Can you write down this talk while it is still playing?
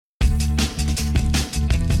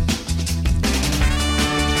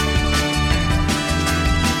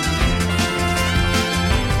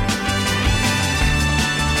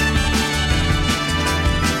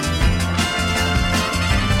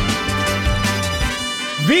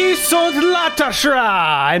Vi sunt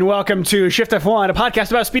Latashra, and welcome to Shift F1, a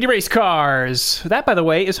podcast about speedy race cars. That, by the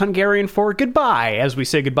way, is Hungarian for goodbye, as we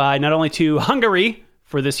say goodbye not only to Hungary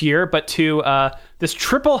for this year, but to this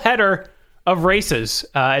triple header of races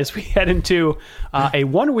as we head into a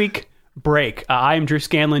 1 week break. I am Drew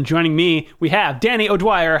Scanlon. Joining me, we have Danny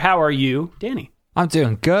O'Dwyer. How are you, Danny? I'm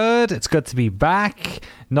doing good. It's good to be back.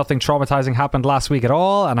 Nothing traumatizing happened last week at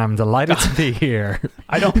all, and I'm delighted to be here.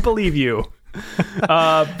 I don't believe you.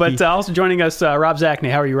 But also joining us, Rob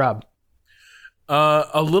Zachney. How are you, Rob?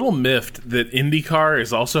 A little miffed that IndyCar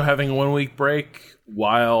is also having a 1 week break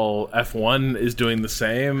while F1 is doing the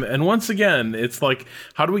same. And once again, it's like,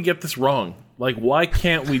 how do we get this wrong? Like, why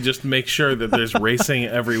can't we just make sure that there's racing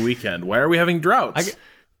every weekend? Why are we having droughts?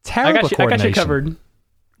 I got you covered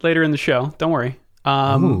later in the show. Don't worry.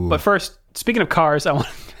 But first, speaking of cars, I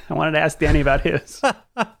wanted to ask Danny about his.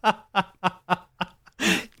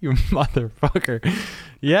 You motherfucker.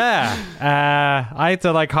 Yeah. I had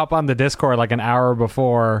to hop on the Discord an hour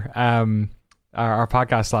before our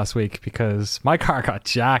podcast last week because my car got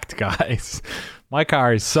jacked, guys. My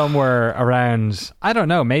car is somewhere around, I don't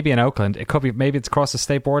know, maybe in Oakland. It could be, maybe it's across the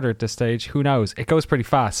state border at this stage. Who knows? It goes pretty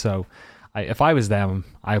fast. So if I was them,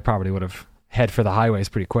 I probably would have head for the highways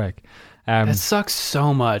pretty quick. That sucks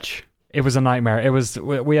so much. It was a nightmare.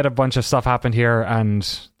 We had a bunch of stuff happen here, and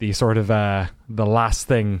the sort of the last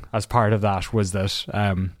thing as part of that was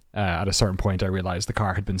that at a certain point I realized the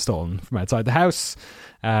car had been stolen from outside the house,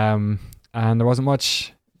 and there wasn't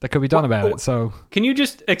much that could be done about it. So can you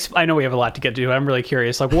just I know we have a lot to get to. I'm really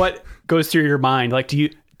curious. What goes through your mind?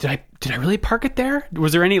 Did I really park it there?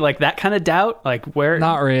 Was there any that kind of doubt? Where?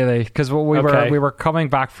 Not really, because we were coming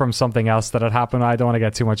back from something else that had happened. I don't want to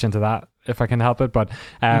get too much into that if I can help it, but it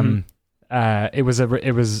had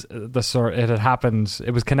happened.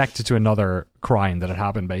 It was connected to another crime that had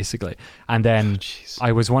happened basically, and then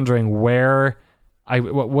I was wondering where.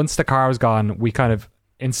 Once the car was gone, we kind of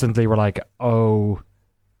instantly were like, oh,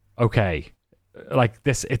 okay.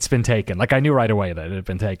 It's been taken. I knew right away that it had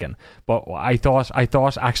been taken, but I thought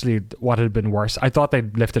actually what had been worse, I thought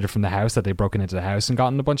they'd lifted it from the house, that they'd broken into the house and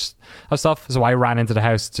gotten a bunch of stuff. So I ran into the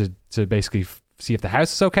house to basically see if the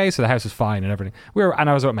house is okay. So the house was fine and everything. And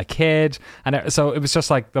I was with my kid, and so it was just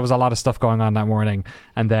there was a lot of stuff going on that morning.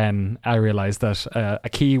 And then I realized that a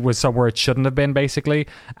key was somewhere it shouldn't have been, basically,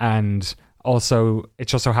 and also it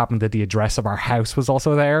just so happened that the address of our house was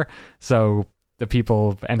also there. So the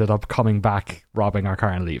people ended up coming back, robbing our car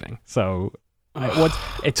and leaving. So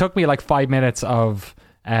it took me 5 minutes of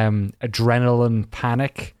adrenaline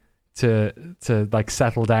panic to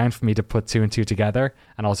settle down for me to put two and two together,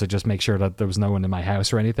 and also just make sure that there was no one in my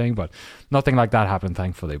house or anything. But nothing like that happened,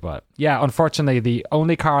 thankfully. But yeah, unfortunately, the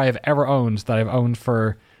only car I've ever owned, that I've owned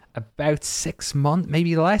for about 6 months,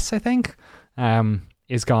 maybe less, I think,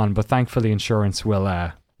 is gone. But thankfully, insurance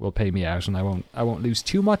will pay me out, and I won't lose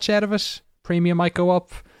too much out of it. Premium might go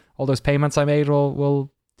up. All those payments I made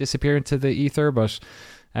will disappear into the ether. But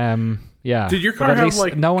yeah. Did your car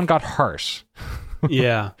have no one got hurt?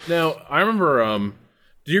 Yeah. Now I remember.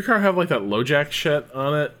 Did your car have that LoJack shit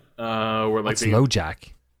on it? Where What's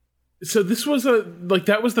LoJack? So this was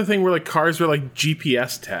that was the thing where cars were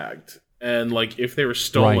GPS tagged, and if they were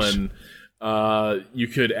stolen, you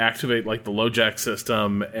could activate the LoJack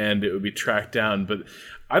system and it would be tracked down. But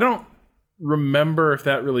I don't remember if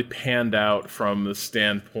that really panned out from the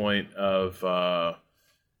standpoint of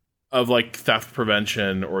theft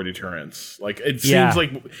prevention or deterrence. It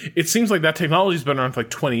seems like that technology's been around for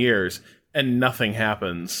 20 years and nothing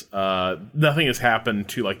happens. Nothing has happened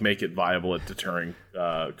to make it viable at deterring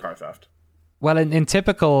car theft. Well, in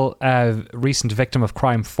typical recent victim of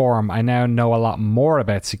crime form, I now know a lot more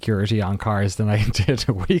about security on cars than I did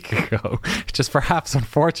a week ago, which is perhaps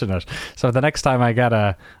unfortunate. So the next time I get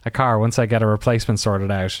a car, once I get a replacement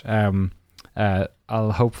sorted out,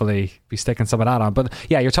 I'll hopefully be sticking some of that on. But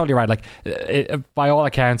yeah, you're totally right. By all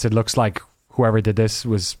accounts, it looks like whoever did this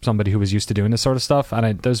was somebody who was used to doing this sort of stuff,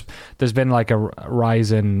 and there's been a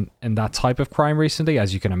rise in that type of crime recently,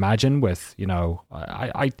 as you can imagine. With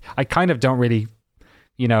I kind of don't really,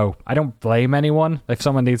 I don't blame anyone if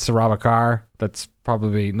someone needs to rob a car. That's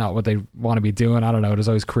probably not what they want to be doing. I don't know. There's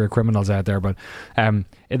always career criminals out there, but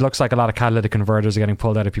it looks like a lot of catalytic converters are getting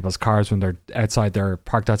pulled out of people's cars when they're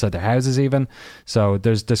parked outside their houses, even. So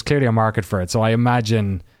there's clearly a market for it. So I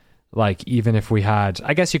imagine. Even if we had,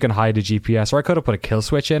 I guess you can hide a GPS, or I could have put a kill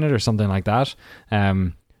switch in it or something like that.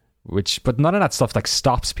 But none of that stuff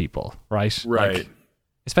stops people, right? Right.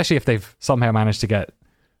 Especially if they've somehow managed to get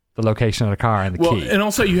the location of the car and the key. And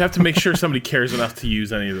also you have to make sure somebody cares enough to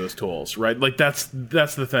use any of those tools, right? That's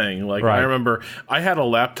the thing. Right. I remember I had a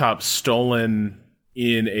laptop stolen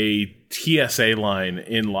in a TSA line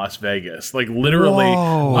in Las Vegas. Like literally,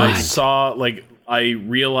 Whoa. I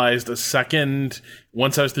realized a second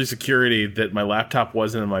once I was through security that my laptop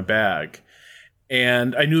wasn't in my bag.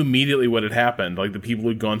 And I knew immediately what had happened. Like the people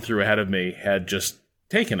who'd gone through ahead of me had just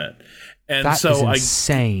taken it. And that so is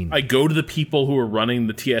insane. I go to the people who were running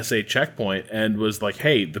the TSA checkpoint and was like,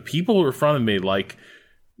 hey, the people who are in front of me, like,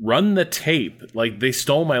 run the tape. Like, they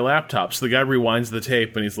stole my laptop. So the guy rewinds the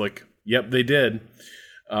tape and he's like, yep, they did.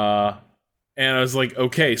 And I was like,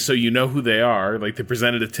 okay, so you know who they are. Like, they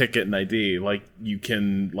presented a ticket and ID. Like, you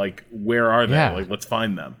can, like, where are they? Yeah. Like, let's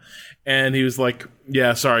find them. And he was like,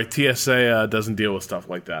 yeah, sorry, TSA doesn't deal with stuff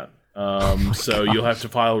like that. So you'll have to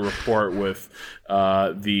file a report with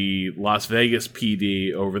the Las Vegas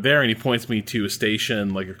PD over there. And he points me to a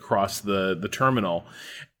station, like, across the terminal.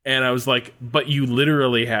 And I was like, but you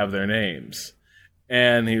literally have their names.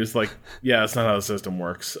 And he was like, yeah, that's not how the system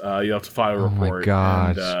works. You have to file a report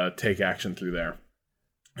and take action through there.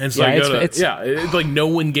 And so it's like no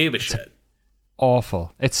one gave a shit.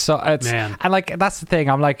 Awful. Man. And like that's the thing.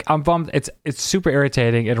 I'm bummed. It's super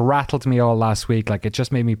irritating. It rattled me all last week. Like it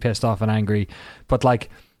just made me pissed off and angry. But like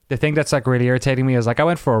the thing that's like really irritating me is like I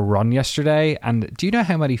went for a run yesterday, and do you know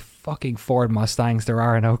how many fucking Ford Mustangs there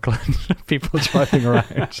are in Oakland? People driving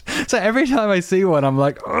around. So every time I see one, I'm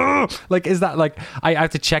like, oh, like is that like I have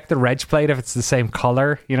to check the reg plate if it's the same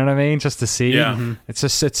color? You know what I mean? Just to see. Yeah. Mm-hmm.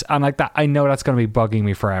 It's I'm like that. I know that's going to be bugging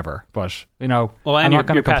me forever, but you know, well, and I'm not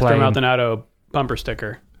going to complain. Maldonado bumper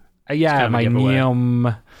sticker. Yeah, my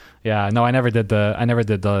Neum. Yeah, no, I never did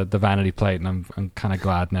the vanity plate, and I'm kind of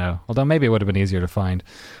glad now. Although maybe it would have been easier to find.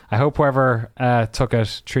 I hope whoever took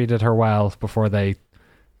it treated her well before they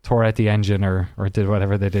tore out the engine or did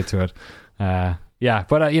whatever they did to it. Yeah,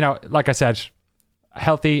 but you know, like I said,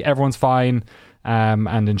 healthy, everyone's fine,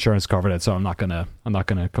 and insurance covered it, so I'm not gonna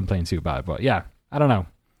complain too bad. But yeah, I don't know.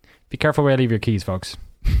 Be careful where you leave your keys, folks.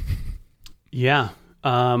 Yeah.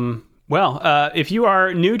 Well, if you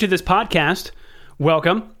are new to this podcast,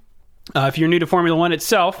 welcome. If you're new to Formula One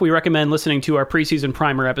itself, we recommend listening to our preseason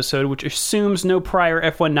primer episode, which assumes no prior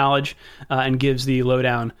F1 knowledge and gives the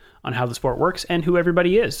lowdown on how the sport works and who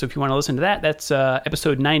everybody is. So if you want to listen to that, that's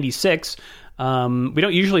episode 96. We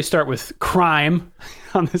don't usually start with crime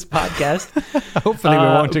on this podcast. Hopefully we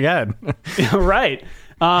won't again. Right.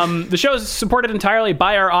 The show is supported entirely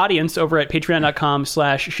by our audience over at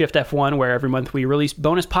patreon.com/shiftf1, where every month we release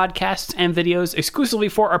bonus podcasts and videos exclusively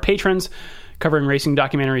for our patrons, covering racing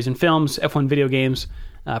documentaries and films, F1 video games,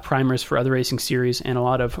 primers for other racing series, and a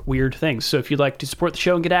lot of weird things. So if you'd like to support the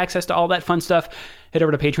show and get access to all that fun stuff, head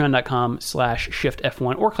over to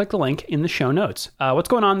patreon.com/shiftf1 or click the link in the show notes. What's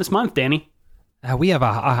going on this month, Danny? We have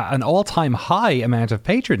an all-time high amount of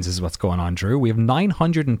patrons is what's going on, Drew. We have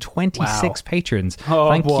 926 patrons. Oh,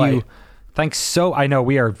 Thank boy. you. Thanks so. I know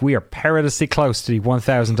we are perilously close to the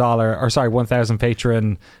 $1,000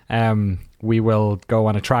 patron. We will go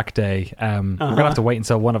on a track day. We're gonna have to wait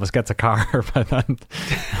until one of us gets a car. But then,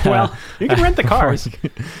 well, you can rent the cars.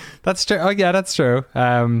 That's true. Oh yeah, that's true.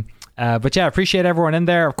 But yeah, appreciate everyone in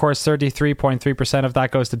there. Of course, 33.3% of that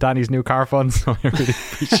goes to Danny's new car fund, so I really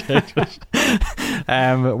appreciate it.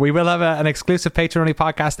 We will have an exclusive patron-only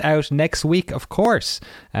podcast out next week, of course.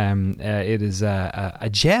 It is a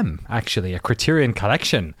gem, actually, a Criterion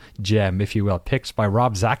Collection gem, if you will, picked by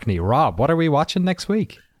Rob Zachney. Rob, what are we watching next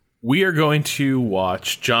week? We are going to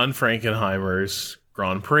watch John Frankenheimer's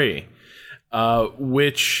Grand Prix,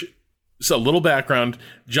 which... So a little background,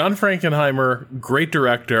 John Frankenheimer, great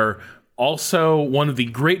director, also one of the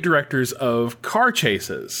great directors of car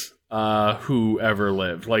chases who ever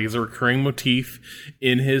lived. Like, it's a recurring motif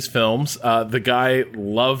in his films. The guy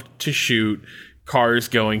loved to shoot cars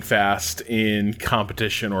going fast in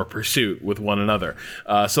competition or pursuit with one another.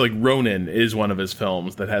 So like Ronin is one of his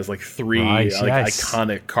films that has like three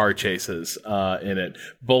iconic car chases in it.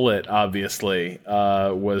 Bullet obviously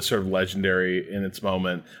was sort of legendary in its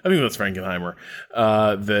moment. I think that's Frankenheimer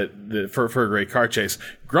that for a great car chase.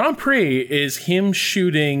 Grand Prix is him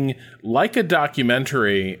shooting like a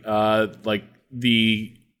documentary, like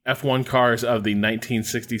the F1 cars of the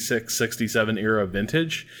 1966-67 era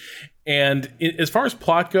vintage. And as far as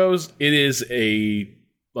plot goes, it is a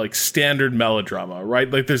like standard melodrama, right?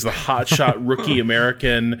 Like there's the hotshot rookie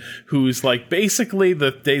American who's like basically the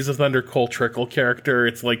Days of Thunder Cole Trickle character.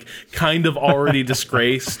 It's like kind of already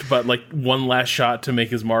disgraced, but like one last shot to make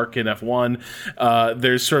his mark in F1.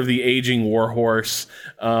 There's sort of the aging warhorse.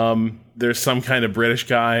 There's some kind of British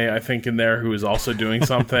guy, I think, in there who is also doing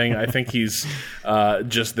something. I think he's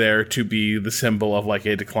just there to be the symbol of like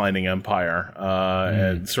a declining empire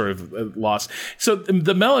and sort of loss. So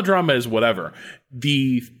the melodrama is whatever.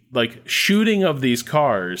 The like shooting of these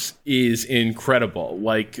cars is incredible.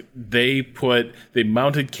 Like they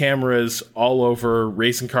mounted cameras all over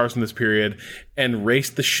racing cars in this period and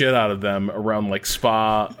raced the shit out of them around like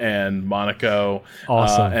Spa and Monaco,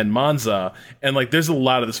 and Monza. And like there's a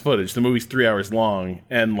lot of this footage. The movie's 3 hours long,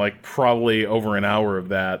 and like probably over an hour of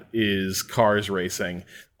that is cars racing.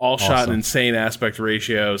 All shot in insane aspect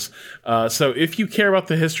ratios. So if you care about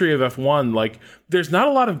the history of F1, like there's not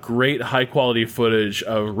a lot of great high quality footage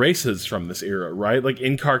of races from this era, right? Like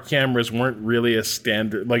in-car cameras weren't really a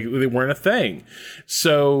standard, like they weren't a thing.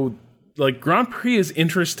 So like Grand Prix is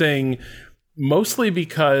interesting mostly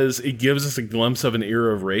because it gives us a glimpse of an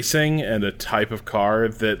era of racing and a type of car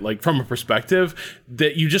that, like, from a perspective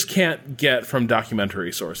that you just can't get from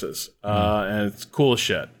documentary sources. And it's cool as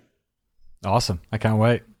shit. Awesome. I can't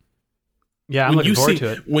wait. Yeah, I'm looking forward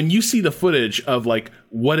to it. When you see the footage of like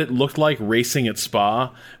what it looked like racing at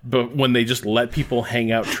Spa, but when they just let people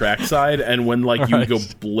hang out trackside, and when like you would go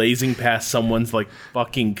blazing past someone's like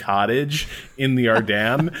fucking cottage in the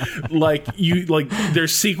Ardennes,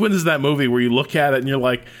 there's sequences of that movie where you look at it and you're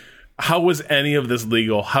like, how was any of this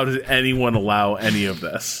legal? How did anyone allow any of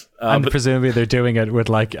this? And presumably they're doing it with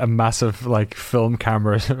like a massive like film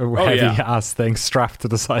camera, heavy ass thing strapped to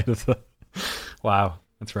the side of the. Wow,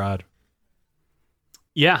 that's rad.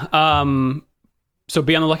 Yeah. So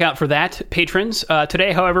be on the lookout for that, patrons.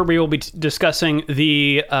 Today, however, we will be discussing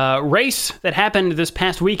the race that happened this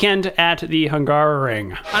past weekend at the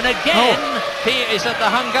Hungaroring. And again, he is at the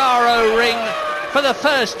Hungaroring for the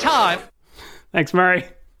first time. Thanks, Murray.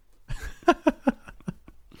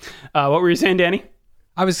 What were you saying, Danny?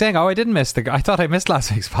 I was saying, I didn't miss I thought I missed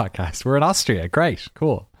last week's podcast. We're in Austria. Great.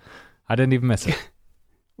 Cool. I didn't even miss it.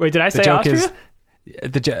 Wait, did I say Austria?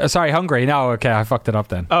 Sorry, Hungary. No, okay, I fucked it up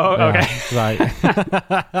then. Oh, okay.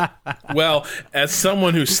 Right. Well, as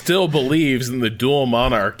someone who still believes in the dual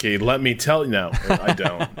monarchy, let me tell you, no, I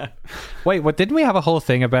don't. Wait, what? Didn't we have a whole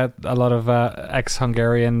thing about a lot of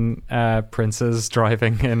ex-Hungarian princes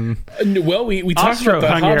driving in? Well, we talked about the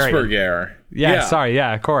Habsburg era. Yeah, sorry,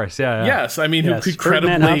 yeah, of course, yeah. Yes, I mean, who could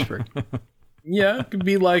credibly, it could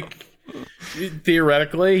be like.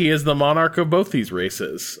 Theoretically, he is the monarch of both these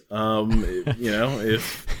races.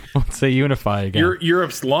 If once they unify again,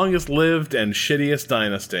 Europe's longest lived and shittiest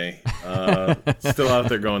dynasty, still out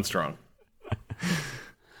there going strong.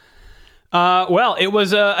 Well, it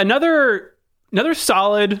was another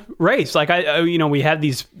solid race. Like we had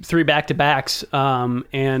these 3 back-to-backs,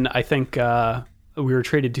 and I think we were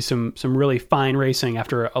treated to some really fine racing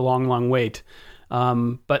after a long wait.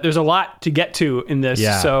 But there's a lot to get to in this.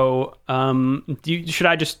 Yeah. So, should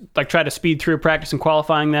I just like try to speed through practice and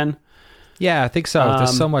qualifying then? Yeah, I think so.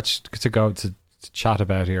 There's so much to go to chat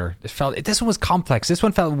about here. This one was complex. This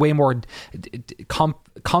one felt way more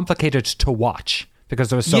complicated to watch because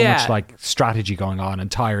there was so much like strategy going on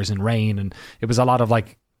and tires and rain, and it was a lot of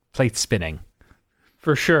like plate spinning.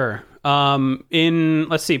 For sure. In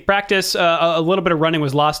practice, a little bit of running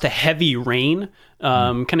was lost to heavy rain,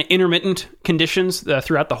 kind of intermittent conditions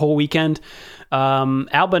throughout the whole weekend.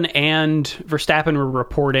 Albon and Verstappen were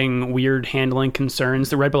reporting weird handling concerns.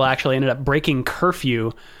 The Red Bull actually ended up breaking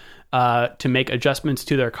curfew to make adjustments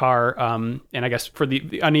to their car. And I guess for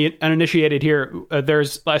the uninitiated here,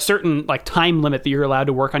 there's a certain like time limit that you're allowed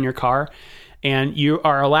to work on your car, and you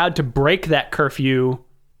are allowed to break that curfew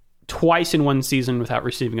twice in one season without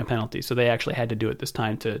receiving a penalty. So they actually had to do it this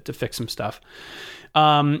time to fix some stuff.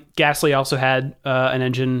 Gasly also had an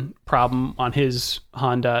engine problem on his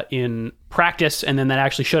Honda in practice, and then that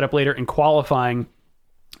actually showed up later in qualifying.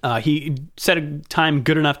 He set a time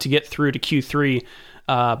good enough to get through to Q3,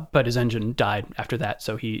 but his engine died after that,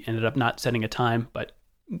 so he ended up not setting a time, but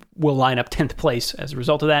will line up 10th place as a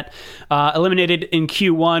result of that. Eliminated in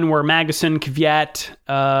Q1 were Magnussen, Kvyat,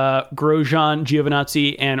 Grosjean,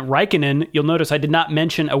 Giovinazzi, and Raikkonen. You'll notice I did not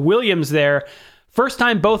mention a Williams there. First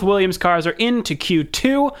time both Williams cars are into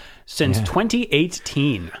Q2 since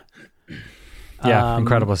 2018. Yeah,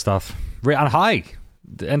 incredible stuff. On high.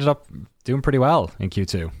 Ended up doing pretty well in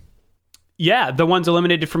Q2. Yeah, the ones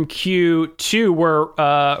eliminated from Q2 were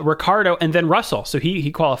Ricciardo and then Russell. So he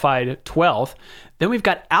qualified 12th. Then we've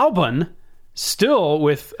got Albon still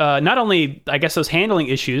with not only, I guess, those handling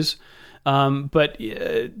issues, but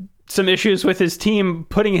some issues with his team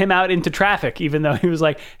putting him out into traffic, even though he was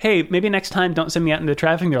like, hey, maybe next time don't send me out into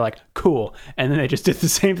traffic. And they're like, cool. And then they just did the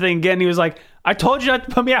same thing again. He was like, I told you not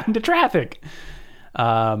to put me out into traffic.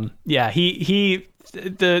 I don't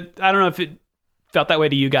know if it felt that way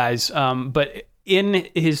to you guys, but in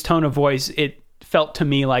his tone of voice, it felt to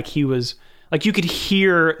me like he was, like you could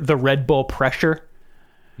hear the Red Bull pressure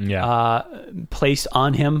placed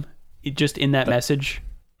on him just in that message.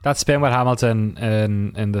 That spin with Hamilton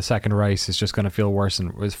in the second race is just going to feel worse.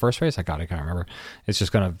 And his first race, I can't remember. It's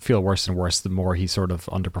just going to feel worse and worse the more he sort of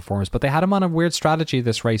underperforms. But they had him on a weird strategy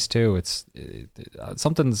this race too. It's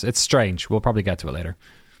strange. We'll probably get to it later.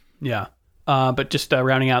 Yeah. But just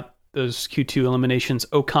rounding out those Q2 eliminations,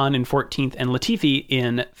 Ocon in 14th and Latifi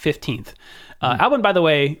in 15th. Albon, by the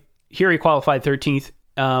way, here he qualified 13th.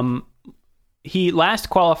 He last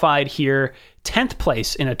qualified here 10th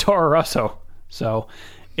place in a Toro Rosso. So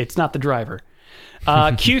it's not the driver.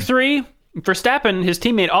 Q3, Verstappen, his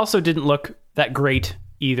teammate, also didn't look that great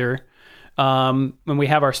either. When we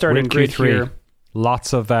have our starting grid here.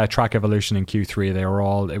 Lots of track evolution in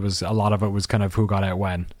Q3. A lot of it was kind of who got out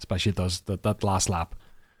when, especially that last lap.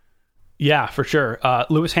 Yeah, for sure.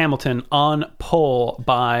 Lewis Hamilton on pole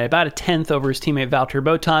by about a tenth over his teammate Valtteri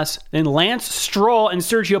Bottas. Then Lance Stroll and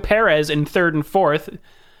Sergio Perez in third and fourth,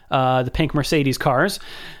 the pink Mercedes cars.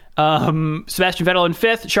 Sebastian Vettel in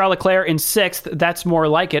fifth, Charles Leclerc in sixth. That's more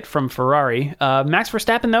like it from Ferrari. Max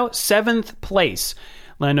Verstappen, though, seventh place.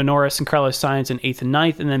 Lando Norris and Carlos Sainz in eighth and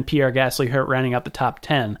ninth, and then Pierre Gasly rounding out the top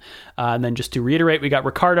 10. And then just to reiterate, we got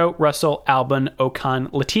Ricciardo, Russell, Albon,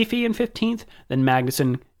 Ocon, Latifi in 15th, then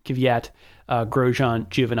Magnussen, Kvyat, Grosjean,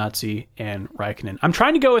 Giovinazzi, and Raikkonen. I'm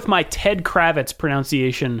trying to go with my Ted Kravitz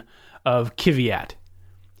pronunciation of Kvyat.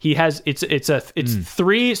 He has it's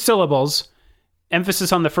three syllables.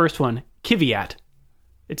 Emphasis on the first one, Kvyat.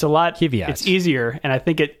 It's a lot. Kvyat. It's easier, and I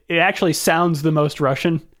think it actually sounds the most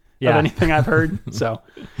Russian of anything I've heard. So,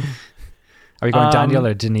 are we going Daniel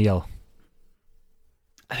or Daniil?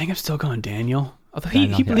 I think I'm still going Daniel. Although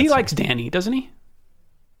he likes Danny, doesn't he?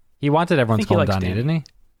 He wanted everyone to call him Danny, didn't he?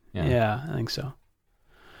 Yeah, I think so.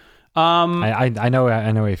 I know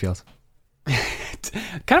how he feels.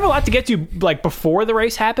 Kind of a lot to get to, like, before the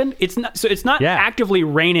race happened. It's not actively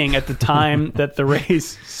raining at the time that the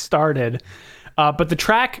race started, but the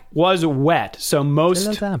track was wet, so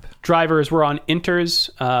most drivers were on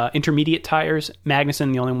intermediate tires.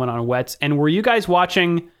 Magnussen the only one on wets. And were you guys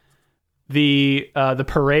watching the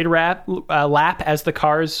parade lap as the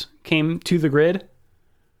cars came to the grid?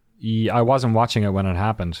 Yeah, I wasn't watching it when it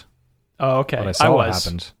happened. Oh, okay. But I saw what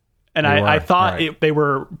happened. And I thought they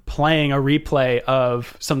were playing a replay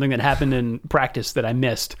of something that happened in practice that I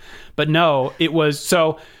missed. But no, it was...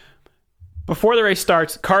 So, before the race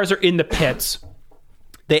starts, cars are in the pits.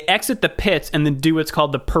 They exit the pits and then do what's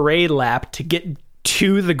called the parade lap to get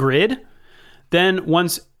to the grid. Then,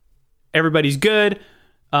 once everybody's good,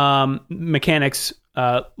 mechanics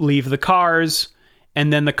leave the cars,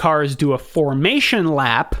 and then the cars do a formation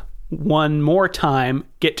lap one more time,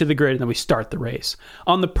 get to the grid, and then we start the race.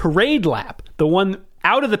 On the parade lap, the one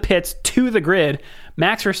out of the pits to the grid,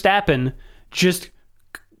 Max Verstappen just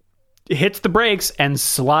hits the brakes and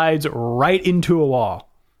slides right into a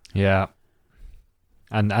wall. Yeah.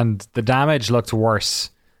 And the damage looked worse.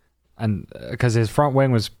 And because his front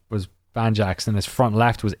wing was banjaxed and his front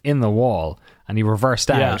left was in the wall, and he reversed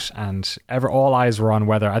out, and all eyes were on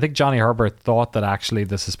whether... I think Johnny Herbert thought that actually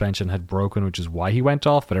the suspension had broken, which is why he went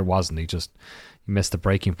off, but it wasn't. He missed the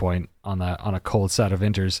breaking point on a cold set of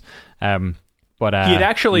inters. But he had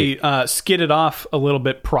actually skidded off a little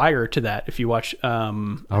bit prior to that. If you watch,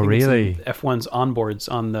 really? F1's onboards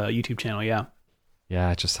on the YouTube channel,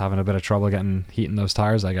 yeah, just having a bit of trouble getting heat in those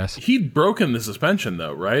tires, I guess. He'd broken the suspension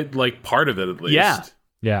though, right? Like part of it at least.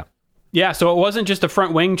 Yeah, so it wasn't just a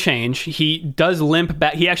front wing change. He does limp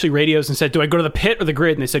back. He actually radios and said, do I go to the pit or the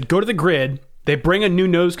grid? And they said, go to the grid. They bring a new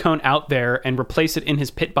nose cone out there and replace it in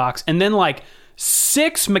his pit box. And then like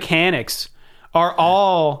 6 mechanics are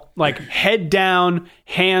all like head down,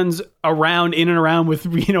 hands around, in and around with,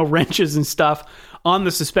 wrenches and stuff on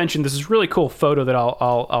the suspension. This is a really cool photo that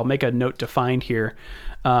I'll make a note to find here.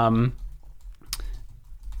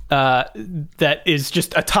 That is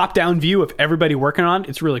just a top-down view of everybody working on it.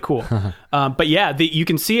 It's really cool. But yeah, you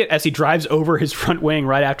can see it as he drives over his front wing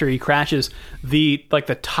right after he crashes. The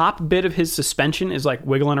top bit of his suspension is like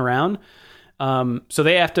wiggling around. So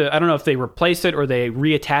they have to, I don't know if they replace it or they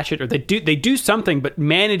reattach it or they do something, but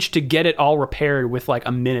manage to get it all repaired with like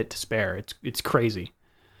a minute to spare. It's crazy.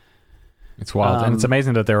 It's wild, and it's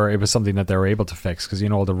amazing that it was something that they were able to fix, because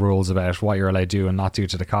all the rules about what you're allowed to do and not do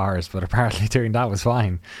to the cars, but apparently doing that was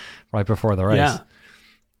fine right before the race. Yeah.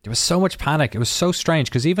 There was so much panic. It was so strange,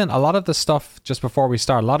 because even a lot of the stuff just before we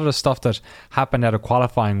start, a lot of the stuff that happened out of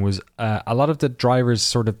qualifying was a lot of the drivers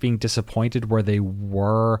sort of being disappointed where they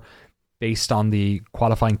were based on the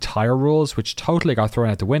qualifying tire rules, which totally got thrown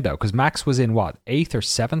out the window, because Max was in 8th or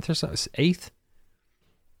 7th or so? 8th?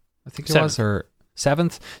 I think it 7th. Was, or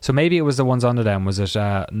 7th. So maybe it was the ones under them. Was it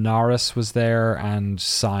Norris was there and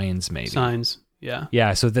Sainz maybe? Sainz.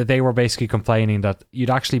 Yeah, so that they were basically complaining that you'd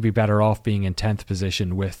actually be better off being in 10th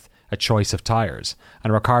position with a choice of tires.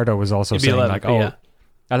 And Ricciardo was also saying 11,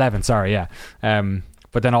 11, sorry, yeah.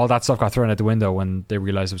 But then all that stuff got thrown out the window when they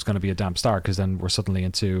realized it was going to be a damp start, because then we're suddenly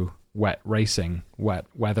into wet racing, wet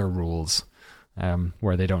weather rules,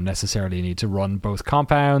 where they don't necessarily need to run both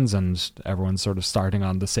compounds and everyone's sort of starting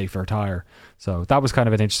on the safer tire. So that was kind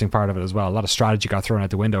of an interesting part of it as well. A lot of strategy got thrown out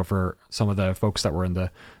the window for some of the folks that were in the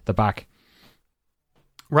back.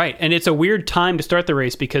 Right, and it's a weird time to start the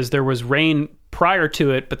race because there was rain prior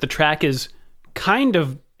to it, but the track is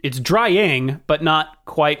it's drying, but not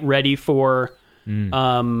quite ready for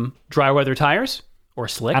dry weather tires or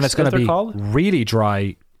slicks, and it's going to be called. Really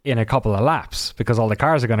dry in a couple of laps because all the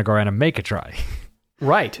cars are going to go around and make it dry.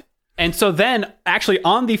 Right. And so then actually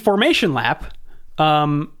on the formation lap,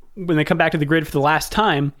 when they come back to the grid for the last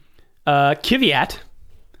time, Kvyat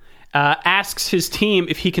asks his team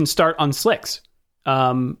if he can start on slicks.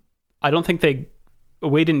 I don't think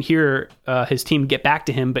we didn't hear his team get back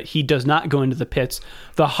to him, but he does not go into the pits.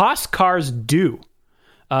 The Haas cars do.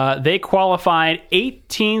 They qualified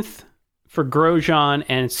 18th for Grosjean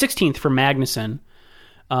and 16th for Magnussen.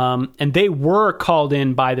 And they were called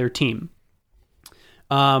in by their team.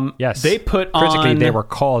 Yes. They put critically, on... they were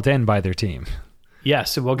called in by their team.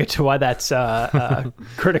 Yes, and we'll get to why that's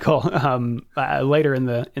critical later in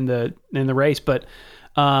the race. But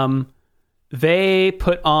they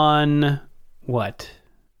put on what?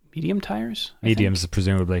 Medium tires? Mediums,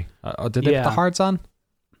 presumably. Did they put the hards on?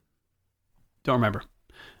 Don't remember.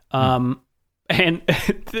 And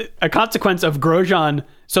a consequence of Grosjean,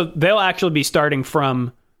 so they'll actually be starting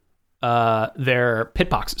from their pit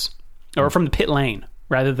boxes or from the pit lane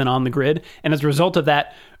rather than on the grid. And as a result of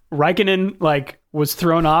that, Raikkonen was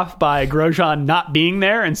thrown off by Grosjean not being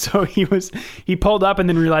there, and so he pulled up and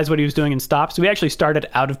then realized what he was doing and stopped. So he actually started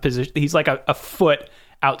out of position. He's like a foot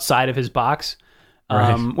outside of his box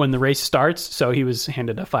when the race starts. So he was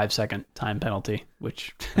handed a 5-second time penalty,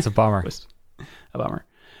 which that's a bummer. was a bummer.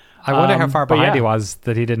 I wonder how far behind he was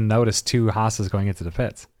that he didn't notice two Haas's going into the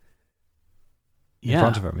pits in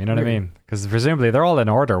front of him. You know what I mean? Because presumably they're all in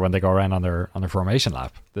order when they go around on their formation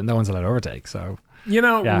lap. Then no one's allowed to overtake. So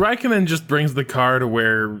Raikkonen just brings the car to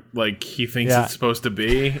where he thinks it's supposed to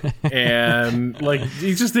be, and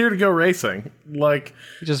he's just there to go racing.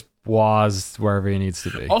 He just was wherever he needs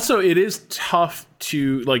to be. Also, it is tough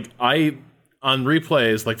to on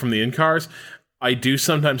replays from the in cars. I do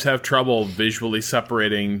sometimes have trouble visually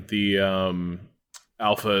separating the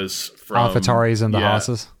Alphas from... AlphaTauris and the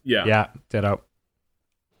Haas's? Yeah. Yeah, ditto.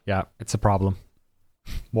 Yeah, it's a problem.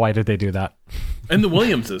 Why did they do that? And the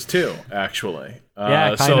Williamses, too, actually.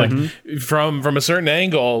 Yeah, kind of. From a certain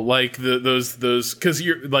angle, those... Because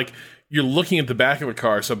you're looking at the back of a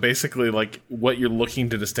car, so basically, what you're looking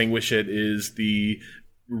to distinguish it is the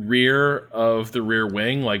rear of the rear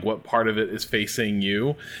wing, what part of it is facing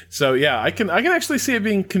you. So yeah, I can actually see it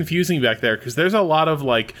being confusing back there because there's a lot of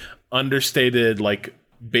understated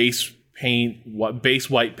base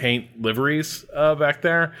white paint liveries back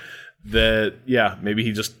there that maybe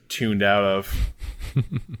he just tuned out of. He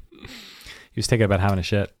was thinking about having a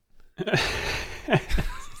shit.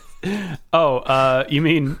 You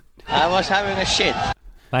mean I was having a shit.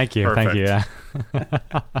 Thank you. Perfect. Thank you. Yeah.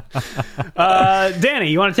 Danny,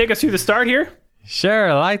 you want to take us through the start here?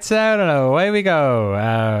 Sure. Lights out and away we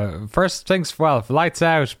go. First things, lights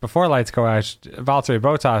out. Before lights go out, Valtteri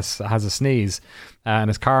Bottas has a sneeze and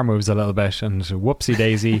his car moves a little bit, and whoopsie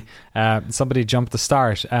daisy, somebody jumped the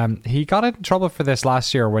start. He got in trouble for this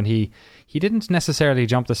last year when he didn't necessarily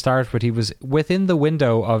jump the start, but he was within the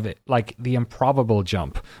window of the improbable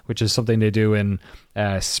jump, which is something they do in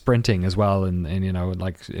sprinting as well, in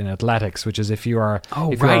athletics, which is if you are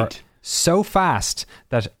so fast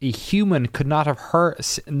that a human could not have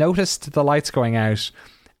noticed the lights going out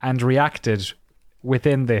and reacted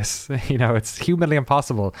within this, it's humanly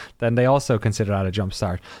impossible, then they also consider that a jump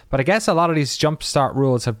start. But I guess a lot of these jump start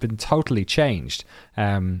rules have been totally changed.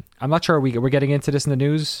 I'm not sure we're getting into this in the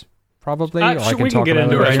news. Probably. We can get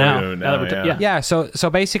into it right now. Yeah. So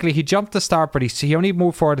basically, he jumped the start, but he only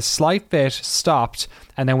moved forward a slight bit, stopped,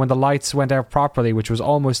 and then when the lights went out properly, which was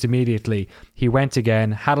almost immediately, he went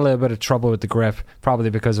again, had a little bit of trouble with the grip, probably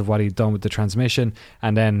because of what he'd done with the transmission,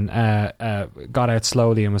 and then got out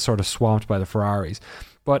slowly and was sort of swamped by the Ferraris.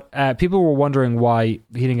 But people were wondering why he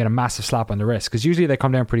didn't get a massive slap on the wrist, because usually they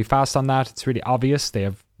come down pretty fast on that. It's really obvious. They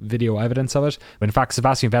have video evidence of it. But in fact,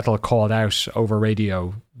 Sebastian Vettel called out over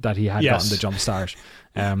radio that he had gotten the jump start.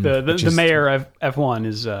 The mayor of F1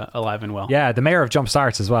 is alive and well. Yeah, the mayor of jump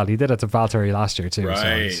starts as well. He did it to Valtteri last year too. Right. So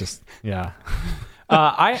it's just, yeah.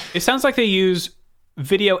 It sounds like they use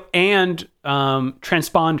video and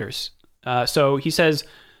transponders. So he says,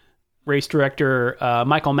 race director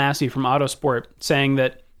Michael Massey from Autosport saying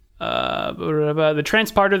that the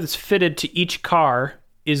transponder that's fitted to each car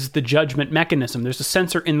is the judgment mechanism. There's a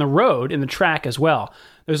sensor in the road, in the track as well.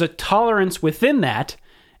 There's a tolerance within that.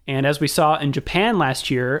 And as we saw in Japan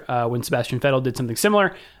last year, when Sebastian Vettel did something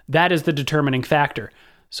similar, that is the determining factor.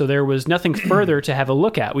 So there was nothing further to have a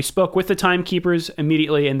look at. We spoke with the timekeepers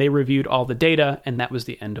immediately, and they reviewed all the data, and that was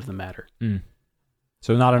the end of the matter.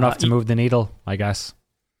 So not enough to move the needle, I guess.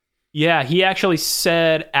 Yeah, he actually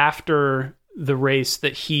said after the race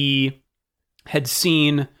that he had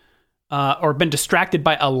seen or been distracted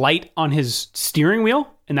by a light on his steering wheel,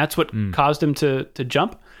 and that's what caused him to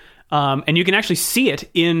jump. And you can actually see it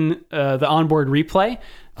in the onboard replay.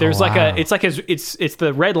 There's it's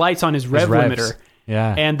the red lights on his rev limiter.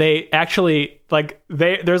 Yeah. And they actually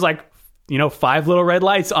there's 5 little red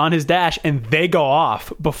lights on his dash, and they go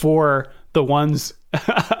off before the ones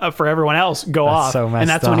for everyone else go off. So messed and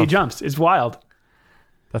that's up. when he jumps. It's wild.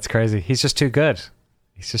 That's crazy. He's just too good.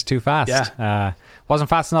 He's just too fast. Yeah. Wasn't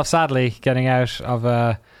fast enough, sadly, getting out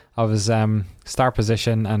of his start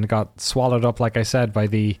position, and got swallowed up, like I said, by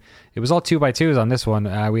it was all 2x2s on this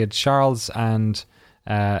one. We had Charles and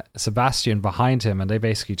Sebastian behind him, and they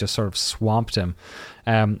basically just sort of swamped him.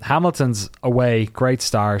 Hamilton's away, great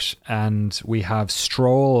start, and we have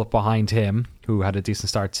Stroll behind him, who had a decent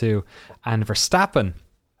start too, and Verstappen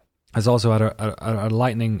has also had a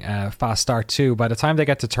lightning fast start too. By the time they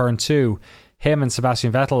get to turn 2, him and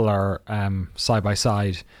Sebastian Vettel are side by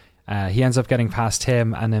side. He ends up getting past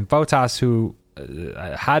him, and then Bottas, who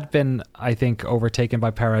had been, I think, overtaken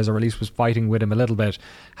by Perez, or at least was fighting with him a little bit,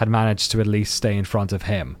 had managed to at least stay in front of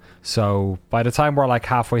him. So by the time we're like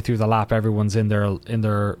halfway through the lap, everyone's in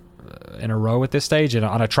a row at this stage, and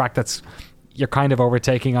on a track that's you're kind of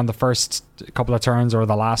overtaking on the first couple of turns or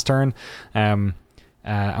the last turn. And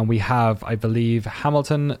we have, I believe,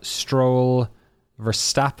 Hamilton, Stroll,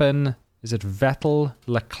 Verstappen, is it Vettel,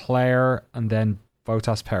 Leclerc, and then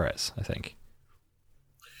Bottas, Perez, I think.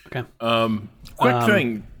 Okay. Quick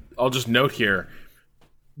thing, I'll just note here.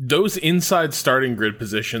 Those inside starting grid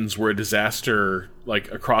positions were a disaster,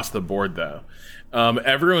 across the board, though.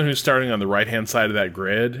 Everyone who's starting on the right-hand side of that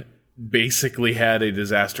grid basically had a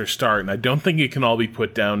disaster start, and I don't think it can all be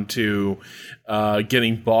put down to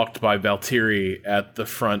getting balked by Valtteri at the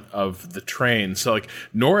front of the train. So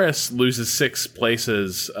Norris loses 6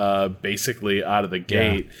 places basically out of the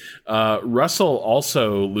gate. Russell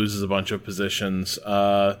also loses a bunch of positions.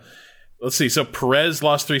 Let's see. So Perez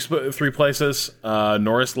lost 3 places.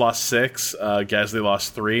 Norris lost 6. Gasly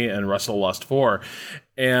lost 3, and Russell lost 4.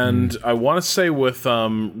 And I want to say with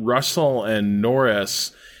Russell and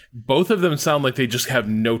Norris, both of them sound like they just have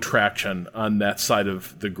no traction on that side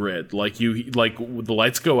of the grid. The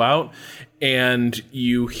lights go out, and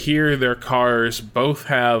you hear their cars both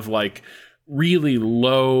have really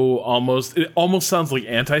low, it almost sounds like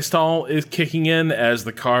anti-stall is kicking in as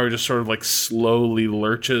the car just sort of slowly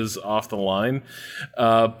lurches off the line.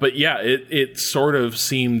 But yeah, it sort of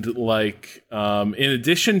seemed like, in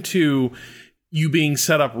addition to you being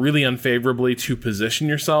set up really unfavorably to position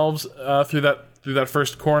yourselves through that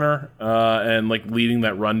first corner and leading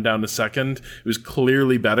that run down to second, it was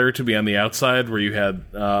clearly better to be on the outside where you had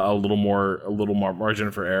a little more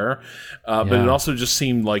margin for error. But it also just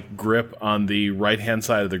seemed like grip on the right hand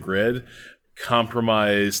side of the grid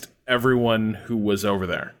compromised everyone who was over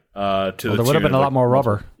there. There would have been a lot more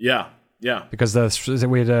rubber. Yeah. Because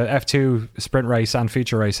we had a F2 sprint race and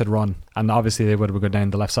feature race had run, and obviously they would have gone down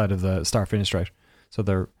the left side of the start-finish straight.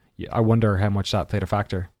 So I wonder how much that played a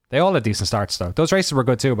factor. They all had decent starts, though. Those races were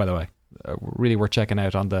good too, by the way. Really worth checking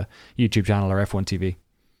out on the YouTube channel or F1 TV.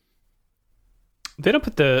 They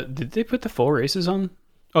don't did they put the full races on?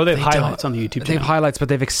 Oh, they have highlights on the YouTube channel. They have highlights, but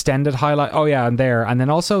they've extended highlight. Oh yeah, and then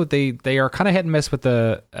also they are kind of hit and miss with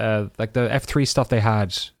the the F3 stuff they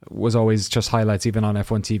had was always just highlights, even on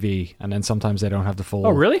F1 TV, and then sometimes they don't have the full.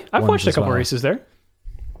 Oh really? I've watched a couple races there.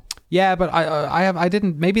 Yeah, but I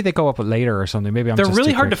didn't. Maybe they go up later or something. Maybe they're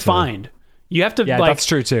really hard to find. You have to. Yeah, that's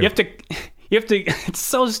true too. You have to. It's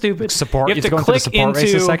so stupid. Support. You have to go click into the support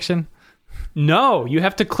races section. No, you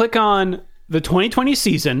have to click on the 2020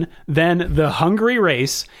 season, then the Hungary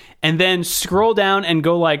race, and then scroll down and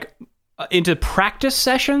go into practice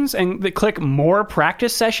sessions and click more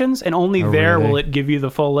practice sessions, and only will it give you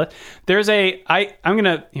the full list. There's I'm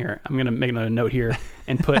gonna make another note here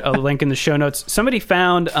and put a link in the show notes. Somebody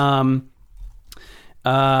found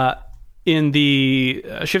in the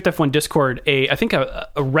Shift F1 Discord I think a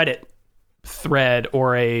Reddit thread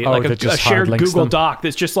or a just shared hard links Google them. Doc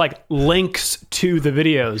that's just like links to the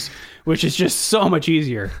videos, which is just so much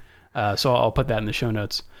easier. So I'll put that in the show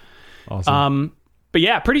notes. Awesome. But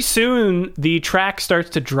yeah, pretty soon the track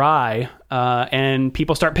starts to dry and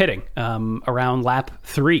people start pitting around lap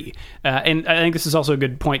 3. And I think this is also a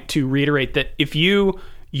good point to reiterate that if you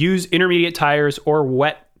use intermediate tires or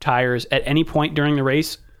wet tires at any point during the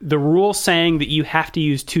race, the rule saying that you have to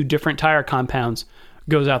use 2 different tire compounds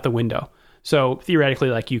goes out the window. So theoretically,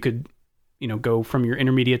 like you could, go from your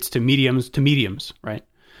intermediates to mediums, right?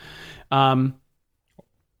 I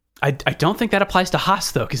don't think that applies to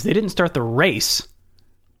Haas though, because they didn't start the race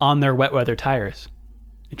on their wet weather tires,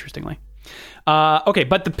 interestingly. Okay,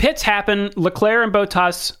 but the pits happen. Leclerc and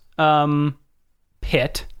Bottas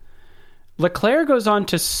pit. Leclerc goes on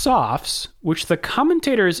to softs, which the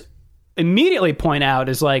commentators immediately point out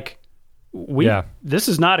is like, this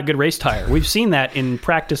is not a good race tire. We've seen that in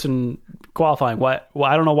practice and qualifying. Well,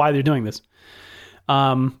 I don't know why they're doing this.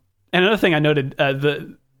 And another thing I noted,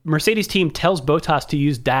 the Mercedes team tells Bottas to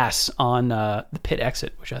use DAS on the pit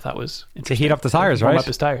exit, which I thought was interesting. To heat up the tires, right? Warm up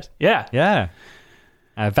his tires. Yeah. Yeah.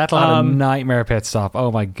 Vettel had a nightmare pit stop.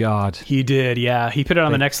 Oh my God. He did, yeah. He put it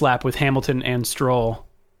on the next lap with Hamilton and Stroll.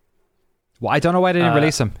 Well, I don't know why they didn't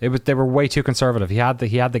release him. They were way too conservative. He had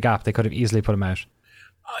the gap. They could have easily put him out.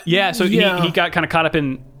 He got kind of caught up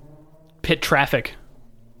in pit traffic.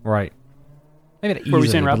 Right. Maybe not easily,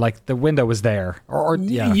 saying, but like the window was there.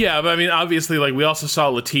 Yeah, but I mean, obviously, like we also saw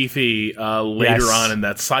Latifi later on in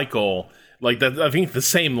that cycle. Like that, I think the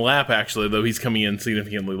same lap actually, though he's coming in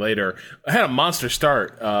significantly later. I had a monster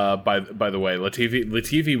start. By the way,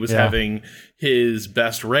 Latifi was having his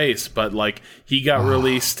best race, but like he got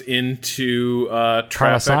released into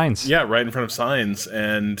traffic. Sainz. Yeah, right in front of Sainz,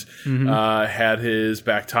 and had his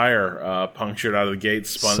back tire punctured out of the gate,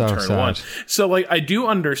 spun in turn 1. So like I do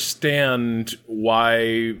understand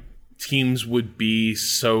why teams would be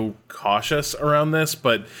so cautious around this,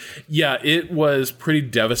 but yeah, it was pretty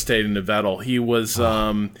devastating to Vettel. He was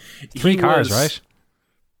 3 cars, right?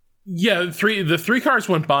 Yeah, the 3 cars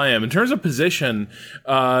went by him. In terms of position,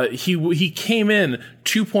 he came in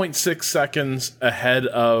 2.6 seconds ahead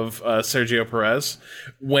of Sergio Perez.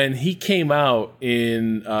 When he came out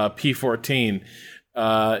in P14,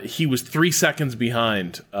 he was 3 seconds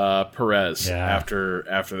behind Perez after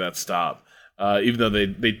that stop. Even though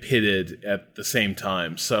they pitted at the same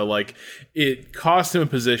time. So, like, it cost him a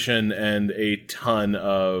position and a ton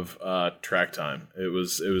of track time. It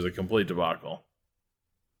was a complete debacle.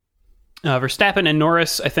 Verstappen and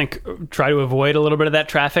Norris, I think, try to avoid a little bit of that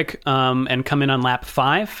traffic and come in on lap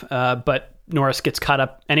 5, but Norris gets caught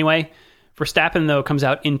up anyway. Verstappen, though, comes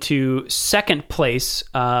out into second place,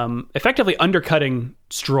 effectively undercutting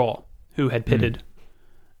Stroll, who had pitted.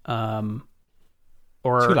 Or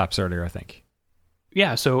 2 laps earlier, I think.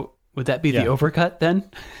 Yeah, so would that be the overcut then?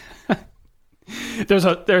 There's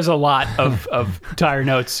a lot of tire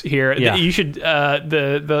notes here. Yeah. You should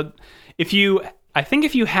if you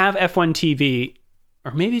have F1 TV,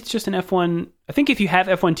 or maybe it's just an F1. I think if you have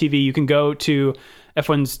F1 TV, you can go to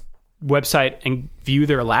F1's website and view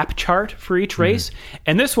their lap chart for each race.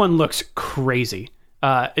 And this one looks crazy,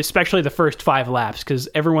 especially the first 5 laps, because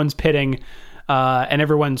everyone's pitting and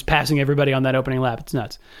everyone's passing everybody on that opening lap. It's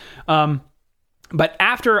nuts. But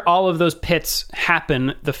after all of those pits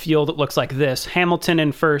happen, the field looks like this. Hamilton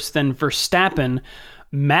in first, then Verstappen,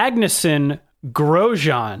 Magnussen,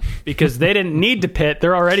 Grosjean, because they didn't need to pit.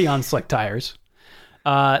 They're already on slick tires.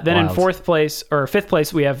 Then in fifth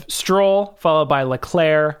place, we have Stroll, followed by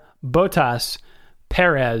Leclerc, Bottas,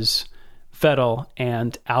 Perez, Vettel,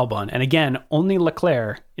 and Albon. And again, only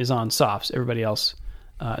Leclerc is on softs. Everybody else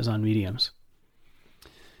is on mediums.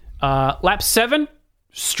 Lap 7,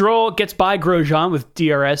 Stroll gets by Grosjean with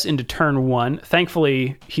DRS into turn 1.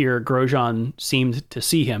 Thankfully, here Grosjean seemed to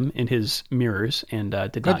see him in his mirrors and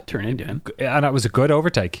did not turn into him. And that was a good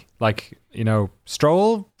overtake. Like,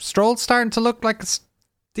 Stroll's starting to look like a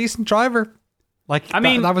decent driver. Like,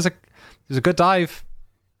 that was a good dive.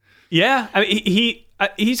 Yeah, I mean,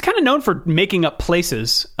 he's kind of known for making up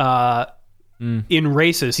places in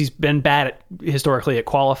races. He's been bad historically at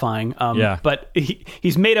qualifying, but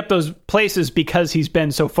he's made up those places because he's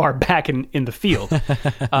been so far back in the field.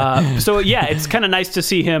 So yeah, it's kind of nice to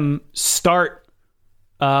see him start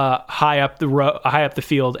high up the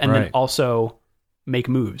field and then also make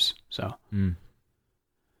moves. So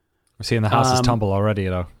we're seeing the houses tumble already.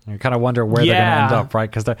 You kind of wonder where they're going to end up, right?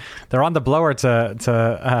 Because they're on the blower to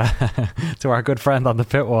our good friend on the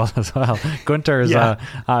pit wall as well. Gunter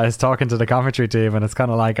is talking to the commentary team, and it's kind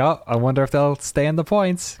of like, I wonder if they'll stay in the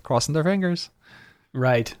points, crossing their fingers.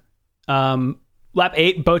 Right. lap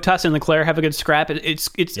 8, Bottas and Leclerc have a good scrap. It's.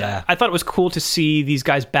 I thought it was cool to see these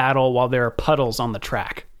guys battle while there are puddles on the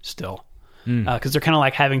track still, because they're kind of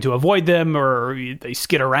like having to avoid them or they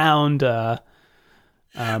skid around.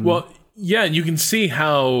 Well, yeah, you can see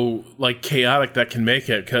how like chaotic that can make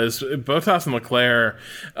it, because Bottas and Leclerc,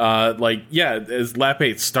 as lap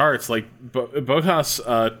 8 starts, like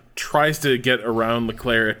Bottas tries to get around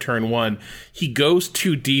Leclerc at turn 1. He goes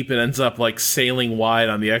too deep and ends up like sailing wide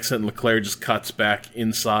on the exit, and Leclerc just cuts back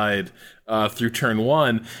inside through turn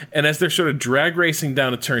 1. And as they're sort of drag racing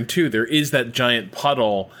down to turn 2, there is that giant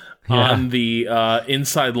puddle on the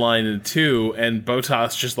inside line in 2, and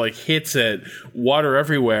Bottas just like hits it, water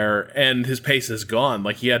everywhere, and his pace is gone.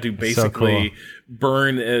 Like he had to basically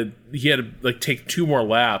he had to like take 2 more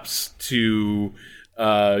laps to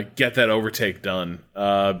get that overtake done,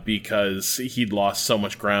 because he'd lost so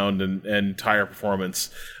much ground and tire performance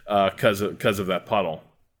because of that puddle.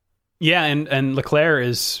 Yeah, and Leclerc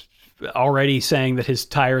is already saying that his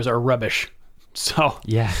tires are rubbish. So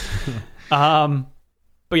yeah.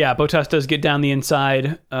 But yeah, Bottas does get down the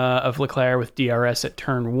inside of Leclerc with DRS at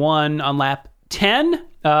turn 1 on lap 10.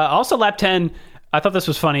 Also lap 10, I thought this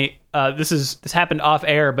was funny. This happened off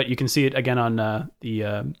air, but you can see it again on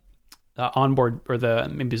the onboard, or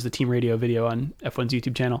maybe it's the team radio video on F1's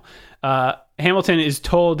YouTube channel. Hamilton is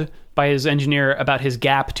told by his engineer about his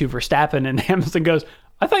gap to Verstappen, and Hamilton goes,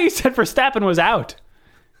 "I thought you said Verstappen was out."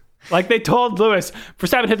 Like they told Lewis,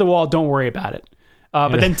 Verstappen hit the wall, don't worry about it.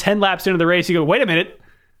 But then 10 laps into the race, you go, wait a minute.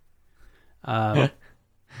 But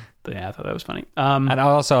yeah, I thought that was funny. And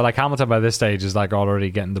also, like Hamilton by this stage is like already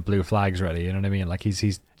getting the blue flags ready. You know what I mean? Like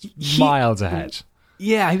he's miles ahead.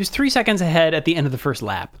 Yeah, he was 3 seconds ahead at the end of the first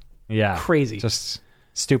lap. Yeah, crazy, just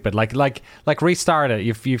stupid. Like restart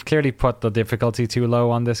it. You've clearly put the difficulty too low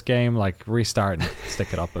on this game. Like restart and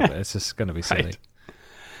stick it up a bit. It's just going to be silly. Right.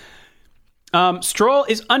 Stroll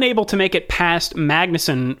is unable to make it past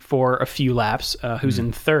Magnussen for a few laps, who's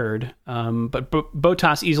in third. But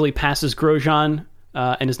Bottas easily passes Grosjean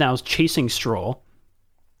and is now chasing Stroll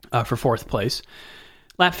for fourth place.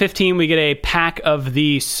 Lap 15, we get a pack of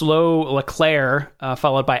the slow Leclerc,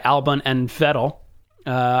 followed by Albon and Vettel.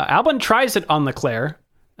 Albon tries it on Leclerc,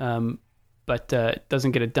 but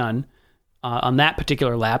doesn't get it done on that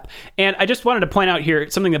particular lap. And I just wanted to point out here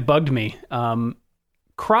something that bugged me.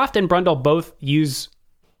 Croft and Brundle both use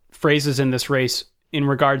phrases in this race in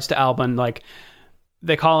regards to Albon, like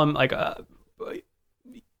they call him like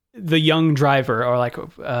the young driver, or like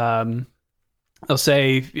they'll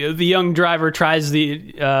say the young driver tries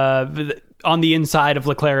the on the inside of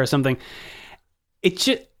Leclerc or something. It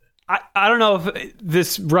just I don't know if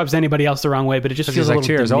this rubs anybody else the wrong way, but it just feels like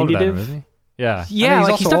 2 years older than him, isn't he? Yeah, yeah,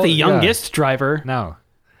 like he's not the youngest driver. No,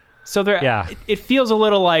 so it feels a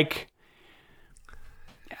little like.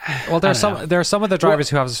 Well, there are some of the drivers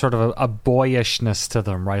who have sort of a boyishness to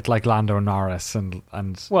them, right? Like Lando Norris and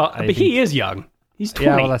but he is young. He's 20.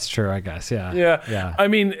 Yeah, well, that's true, I guess. Yeah. I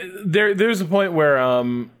mean, there's a point where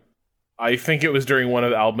I think it was during one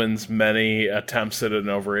of Albon's many attempts at an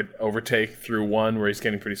overtake through one where he's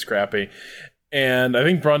getting pretty scrappy, and I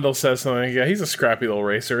think Brundle says something like, "Yeah, he's a scrappy little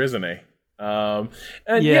racer, isn't he?" There's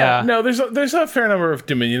a fair number of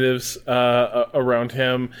diminutives around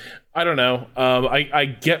him. I don't know. I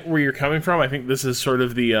get where you're coming from. I think this is sort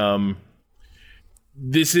of the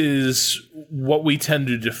this is what we tend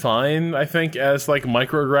to define, I think, as like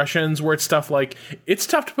microaggressions, where it's stuff like it's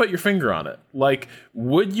tough to put your finger on it. Like,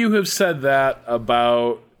 would you have said that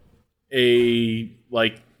about a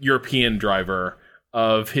like European driver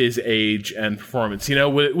of his age and performance? You know,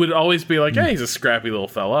 would it always be like, hey, he's a scrappy little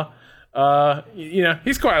fella.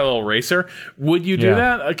 He's quite a little racer. Would you do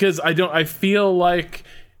that? Because I feel like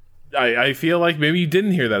maybe you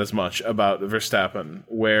didn't hear that as much about Verstappen,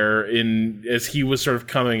 where as he was sort of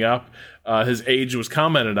coming up, his age was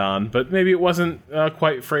commented on, but maybe it wasn't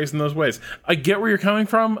quite phrased in those ways. I get where you're coming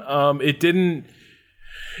from. It didn't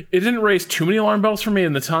raise too many alarm bells for me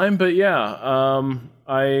in the time, but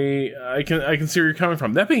I can see where you're coming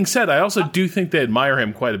from. That being said, I also do think they admire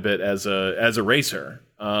him quite a bit as a racer.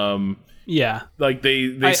 Like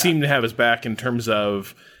they seem to have his back in terms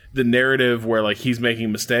of the narrative where like he's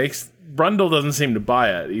making mistakes. Brundle doesn't seem to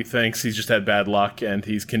buy it. He thinks he's just had bad luck and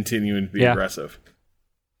he's continuing to be aggressive.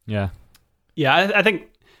 Yeah. I think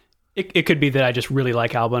it could be that I just really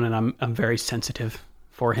like Albon and I'm very sensitive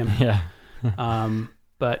for him. Yeah.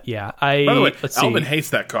 But yeah, by the way, Albon hates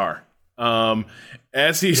that car.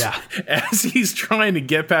 As he's trying to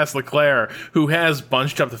get past Leclerc, who has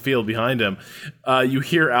bunched up the field behind him, you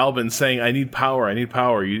hear Albon saying, I need power.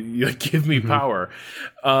 You give me power.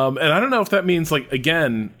 And I don't know if that means, like,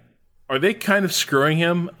 again, are they kind of screwing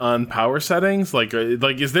him on power settings? Like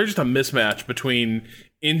is there just a mismatch between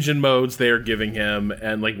engine modes they are giving him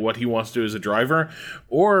and like what he wants to do as a driver?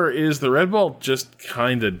 Or is the Red Bull just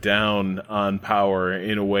kind of down on power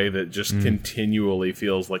in a way that just continually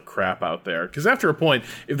feels like crap out there? Because after a point,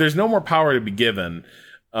 if there's no more power to be given,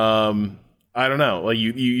 I don't know. Like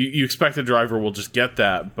you expect the driver will just get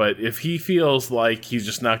that, but if he feels like he's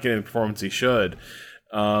just not getting the performance he should,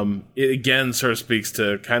 it again sort of speaks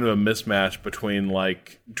to kind of a mismatch between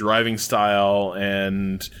like driving style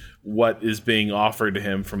and what is being offered to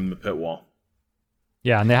him from the pit wall.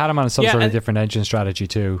 Yeah, and they had him on some sort of different engine strategy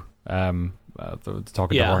too. Talking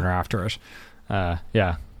to Horner after it.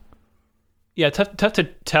 Tough to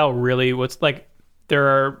tell really what's like. There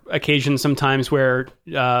are occasions sometimes where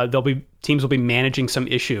teams will be managing some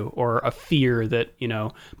issue or a fear that,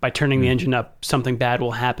 by turning the engine up, something bad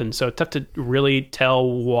will happen. So it's tough to really tell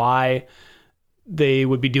why they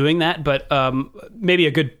would be doing that. But maybe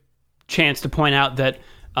a good chance to point out that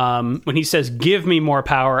when he says, give me more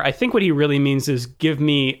power, I think what he really means is give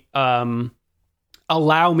me,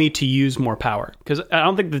 allow me to use more power. Because I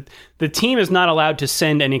don't think that the team is not allowed to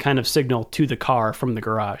send any kind of signal to the car from the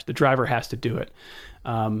garage. The driver has to do it.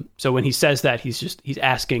 So when he says that, he's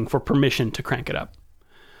asking for permission to crank it up.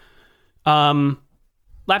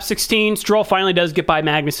 Lap 16, Stroll finally does get by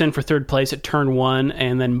Magnussen for third place at turn 1,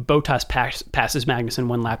 and then Bottas passes Magnussen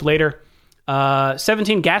 1 lap later.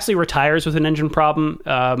 17, Gasly retires with an engine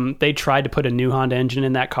problem. They tried to put a new Honda engine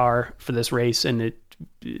in that car for this race, and it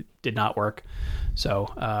did not work. So,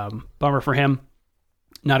 bummer for him.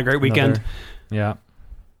 Not a great weekend.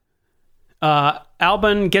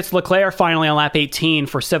 Albon gets Leclerc finally on lap 18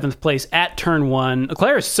 for 7th place at turn 1.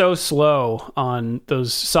 Leclerc is so slow on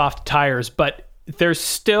those soft tires, but there's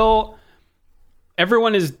still...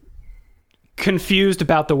 Everyone is confused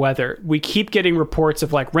about the weather. We keep getting reports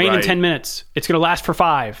of like rain in 10 minutes. It's going to last for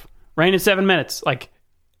 5. Rain in 7 minutes.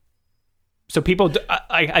 So people,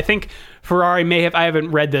 I think Ferrari may have, I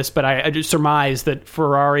haven't read this, but I just surmise that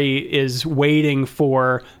Ferrari is waiting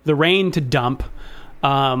for the rain to dump.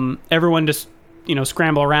 Everyone just,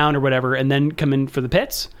 scramble around or whatever, and then come in for the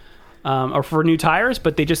pits, or for new tires,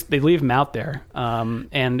 but they leave them out there.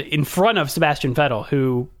 And in front of Sebastian Vettel,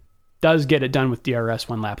 who does get it done with DRS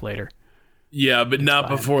 1 lap later. Yeah, but not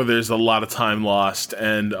before there's a lot of time lost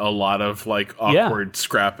and a lot of awkward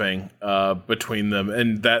scrapping between them.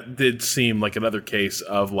 And that did seem like another case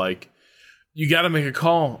of you got to make a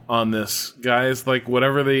call on this, guys.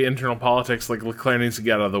 Whatever the internal politics, Leclerc needs to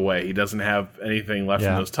get out of the way. He doesn't have anything left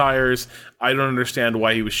in those tires. I don't understand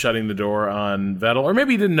why he was shutting the door on Vettel, or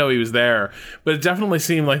maybe he didn't know he was there. But it definitely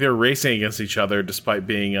seemed like they were racing against each other, despite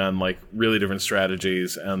being on really different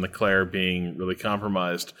strategies, and Leclerc being really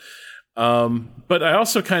compromised. But I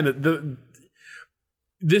also kind of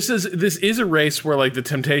this is a race where the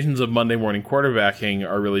temptations of Monday morning quarterbacking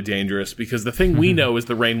are really dangerous, because the thing we know is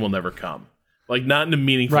the rain will never come. Not in a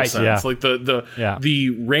meaningful sense. Yeah. The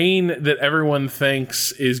rain that everyone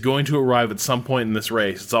thinks is going to arrive at some point in this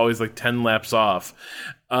race, it's always 10 laps off.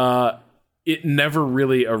 It never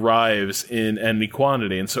really arrives in any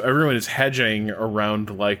quantity. And so everyone is hedging around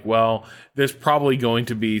there's probably going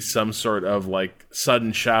to be some sort of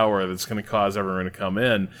sudden shower that's going to cause everyone to come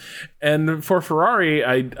in. And for Ferrari,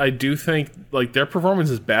 I do think their performance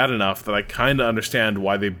is bad enough that I kind of understand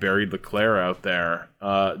why they buried Leclerc out there,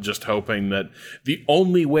 just hoping that the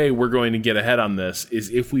only way we're going to get ahead on this is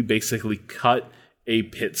if we basically cut a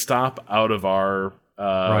pit stop out of our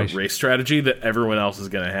race strategy that everyone else is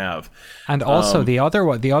going to have. And also the other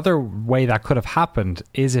way that could have happened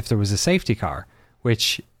is if there was a safety car,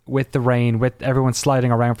 which with the rain, with everyone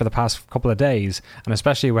sliding around for the past couple of days, and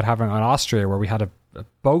especially with having on Austria where we had a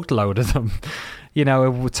boatload of them, it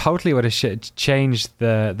would have changed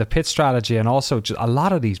the pit strategy, and also just a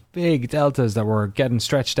lot of these big deltas that were getting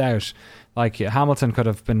stretched out. Hamilton could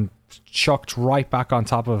have been chucked right back on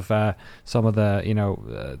top of some of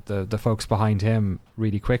the folks behind him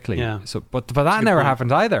really quickly. Yeah. So, but that never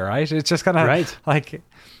happened either, right? It's just kind of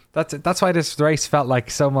that's why this race felt like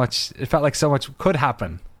so much. It felt like so much could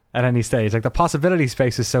happen at any stage. The possibility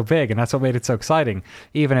space is so big, and that's what made it so exciting.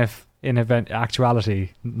 Even if in actuality,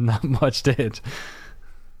 not much did.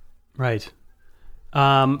 Right.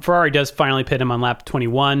 Ferrari does finally pit him on lap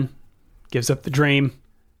 21. Gives up the dream.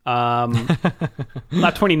 Lap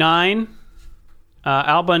 29,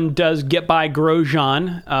 Albon does get by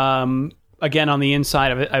Grosjean, again on the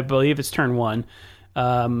inside of it. I believe it's turn 1,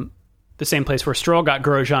 the same place where Stroll got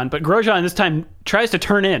Grosjean, but Grosjean this time tries to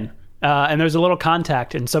turn in, and there's a little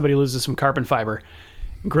contact, and somebody loses some carbon fiber.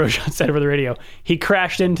 Grosjean said over the radio, "He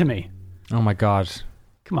crashed into me." Oh my god!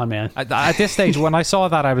 Come on, man. At this stage, when I saw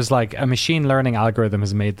that, I was like, a machine learning algorithm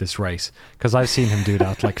has made this race, because I've seen him do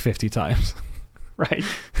that like 50 times. Right.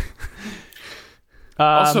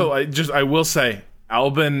 Also, I will say,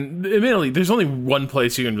 Albon, admittedly, there's only one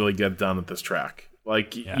place you can really get done at this track.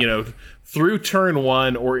 Like, through turn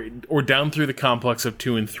 1 or down through the complex of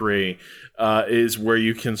 2 and 3 is where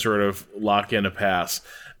you can sort of lock in a pass.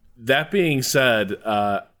 That being said,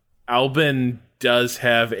 Albon does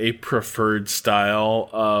have a preferred style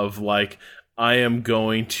of, like, I am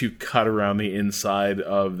going to cut around the inside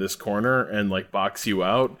of this corner and, like, box you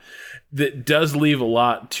out. That does leave a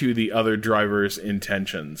lot to the other driver's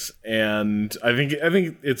intentions, and I think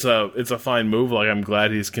it's a fine move. Like, I'm glad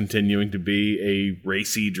he's continuing to be a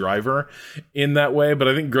racy driver in that way. But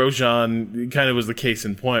I think Grosjean kind of was the case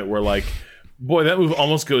in point where, like, boy, that move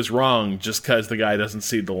almost goes wrong just because the guy doesn't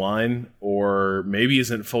see the line, or maybe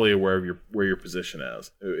isn't fully aware of where your position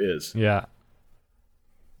is. Yeah.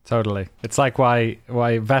 Totally. It's like why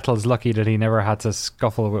Vettel's lucky that he never had to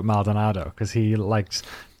scuffle with Maldonado, because he likes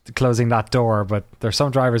closing that door. But there's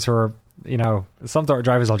some drivers who are, some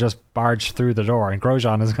drivers will just barge through the door, and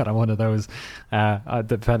Grosjean is kind of one of those,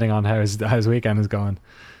 depending on how his weekend is going.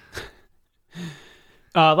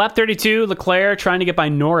 Lap 32, Leclerc trying to get by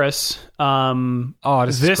Norris.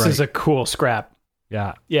 This is a cool scrap.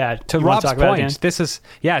 Yeah. To Rob's point,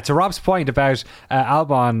 to Rob's point about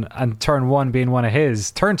Albon and turn 1 being one of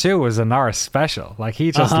his, turn 2 was a Norris special. Like,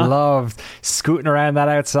 he just loved scooting around that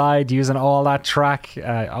outside, using all that track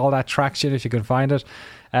shit if you can find it.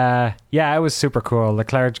 It was super cool.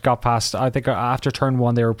 Leclerc got past, I think after turn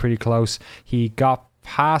 1 they were pretty close. He got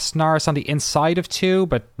past Norris on the inside of 2,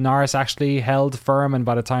 but Norris actually held firm, and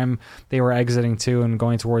by the time they were exiting 2 and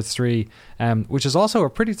going towards 3, which is also a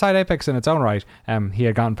pretty tight apex in its own right, he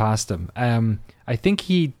had gone past him. I think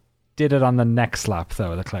he did it on the next lap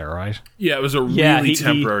though, Leclerc, right? Yeah, it was a really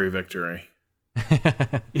temporary victory.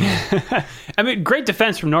 I mean, great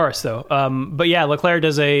defense from Norris though. But yeah, Leclerc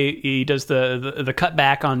does the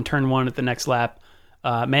cutback on turn 1 at the next lap.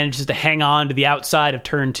 Manages to hang on to the outside of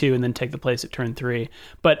turn 2 and then take the place at turn 3.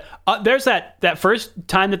 But there's that first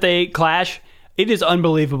time that they clash. It is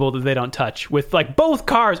unbelievable that they don't touch. With, like, both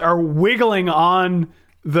cars are wiggling on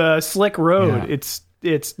the slick road. Yeah.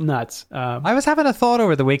 It's nuts. I was having a thought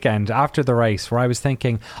over the weekend after the race where I was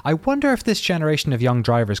thinking, I wonder if this generation of young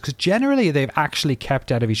drivers, because generally they've actually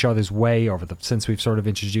kept out of each other's way since we've sort of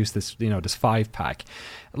introduced this, this 5-pack.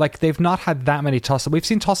 Like, they've not had that many tussles. We've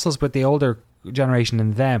seen tussles with the older generation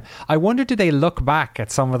and them. I wonder, do they look back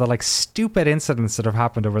at some of the, like, stupid incidents that have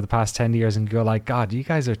happened over the past 10 years and go like, God, you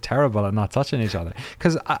guys are terrible at not touching each other?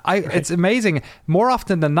 Because it's amazing. More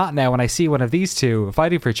often than not now, when I see one of these two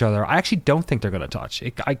fighting for each other, I actually don't think they're going to touch.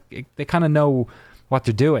 They kind of know what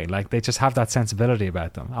they're doing. Like, they just have that sensibility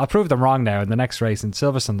about them. I'll prove them wrong now in the next race in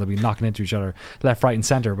Silverstone. They'll be knocking into each other left, right and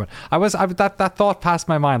centre. But that thought passed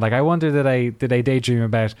my mind. Like, I wonder, did they daydream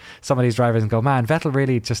about some of these drivers and go, man, Vettel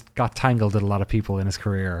really just got tangled with a lot of people in his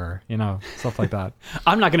career, or stuff like that.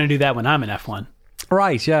 I'm not going to do that when I'm in F1.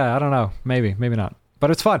 Right, yeah, I don't know. Maybe not. But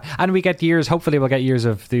it's fun. And we get hopefully we'll get years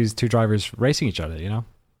of these two drivers racing each other,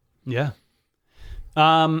 Yeah.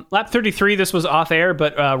 Lap 33, this was off air,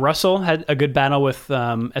 but Russell had a good battle with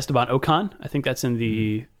Esteban Ocon. I think that's in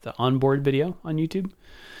the onboard video on YouTube.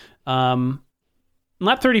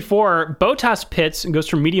 Lap 34, Bottas pits and goes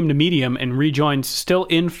from medium to medium and rejoins still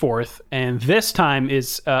in 4th, and this time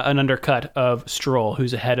is an undercut of Stroll,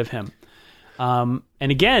 who's ahead of him. And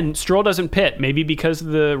again, Stroll doesn't pit, maybe because of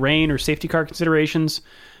the rain or safety car considerations,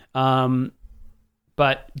 but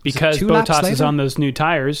because Bottas is on those new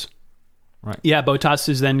tires... Right. Yeah, Bottas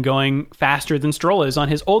is then going faster than Stroll is on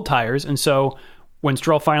his old tires, and so when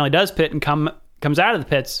Stroll finally does pit and comes out of the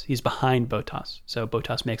pits, he's behind Bottas. So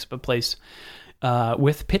Bottas makes up a place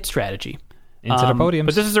with pit strategy into the podiums.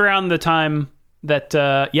 But this is around the time that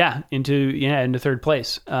into third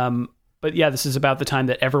place. But yeah, this is about the time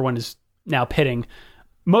that everyone is now pitting,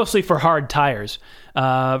 mostly for hard tires.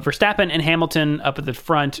 Verstappen and Hamilton up at the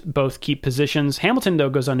front both keep positions. Hamilton though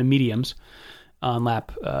goes on to mediums on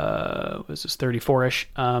lap 34ish.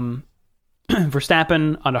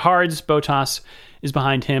 Verstappen onto hards. Bottas is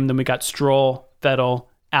behind him. Then we got Stroll, Vettel,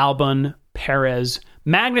 Albon, Perez,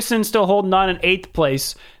 Magnussen still holding on in 8th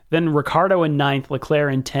place. Then Ricciardo in 9th,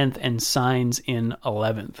 Leclerc in 10th, and Sainz in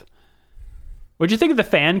 11th. What'd you think of the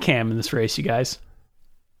fan cam in this race, you guys?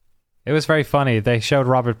 It was very funny. They showed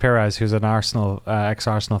Robert Perez, who's an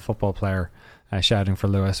ex-Arsenal football player, shouting for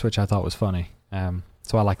Lewis, which I thought was funny.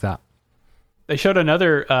 So I like that. They showed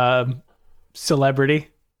another celebrity.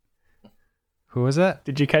 Who was it?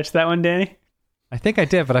 Did you catch that one, Danny? I think I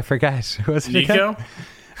did, but I forget. Who was it again?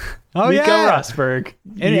 Oh, Nico yeah. Rosberg.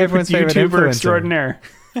 Everyone's favorite YouTuber influencer. extraordinaire.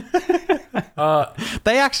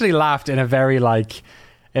 They actually laughed in a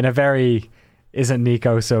very isn't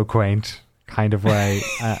Nico so quaint kind of way.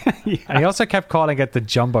 And he also kept calling it the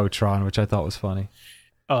Jumbotron, which I thought was funny.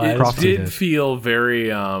 It did feel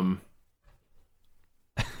very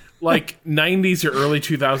like 90s or early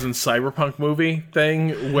 2000s cyberpunk movie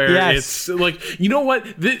thing where it's like, you know what?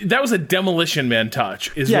 That was a Demolition Man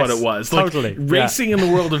touch is what it was. Totally. Like, racing in the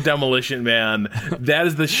world of Demolition Man, that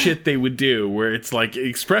is the shit they would do where it's like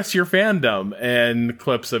express your fandom and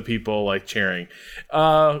clips of people like cheering.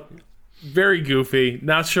 Very goofy.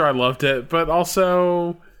 Not sure I loved it, but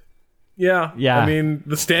also, yeah. I mean,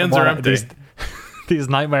 the stands are empty. These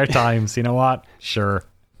nightmare times, you know what? Sure.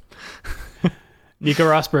 Nico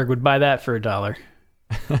Rosberg would buy that for $1.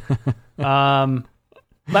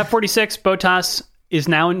 Lap 46, Bottas is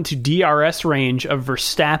now into DRS range of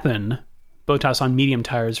Verstappen. Bottas on medium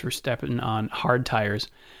tires, Verstappen on hard tires.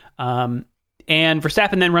 And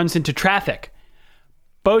Verstappen then runs into traffic.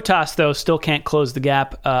 Bottas, though, still can't close the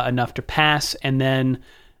gap enough to pass. And then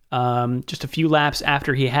just a few laps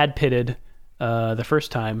after he had pitted the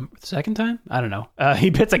first time, second time? I don't know.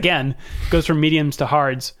 He pits again, goes from mediums to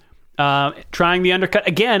hards. Trying the undercut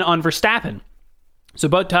again on Verstappen. So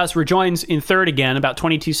Bottas rejoins in third again, about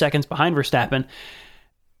 22 seconds behind Verstappen.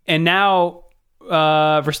 And now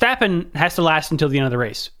Verstappen has to last until the end of the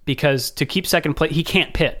race because to keep second place, he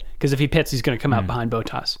can't pit because if he pits, he's going to come out behind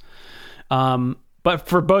Bottas. But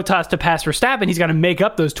for Bottas to pass Verstappen, he's got to make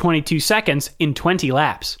up those 22 seconds in 20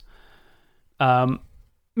 laps.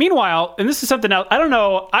 Meanwhile, and this is something else, I don't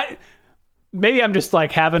know, maybe I'm just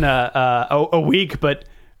like having a week, but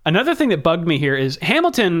another thing that bugged me here is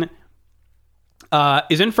Hamilton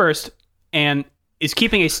is in first and is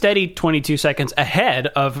keeping a steady 22 seconds ahead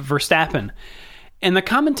of Verstappen. And the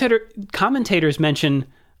commentators mention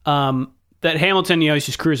that Hamilton, he's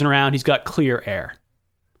just cruising around. He's got clear air.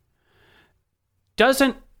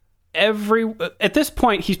 At this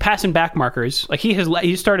point, he's passing back markers. Like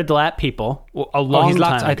he started to lap people a long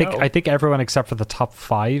time ago. I think everyone except for the top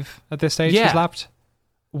 5 at this stage has lapped.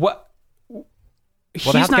 What?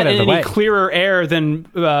 He's not in any clearer air than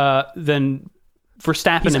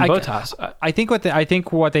Verstappen and Bottas. I think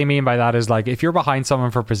what they mean by that is like if you're behind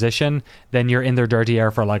someone for position, then you're in their dirty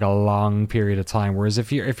air for like a long period of time. Whereas if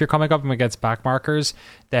you're coming up against back markers,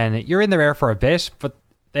 then you're in their air for a bit, but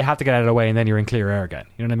they have to get out of the way, and then you're in clear air again.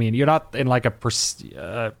 You know what I mean? You're not in like a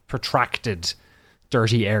protracted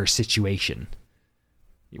dirty air situation,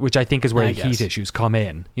 which I think is where the heat issues come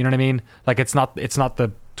in. You know what I mean? Like it's not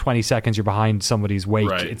the 20 seconds you're behind somebody's wake.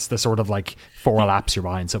 Right. It's the sort of like 4 laps you're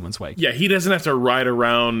behind someone's wake. Yeah, he doesn't have to ride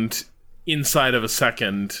around inside of a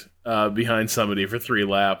second behind somebody for 3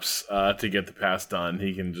 laps to get the pass done.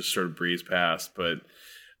 He can just sort of breeze past. But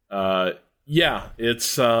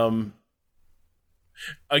it's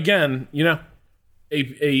again,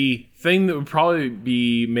 a thing that would probably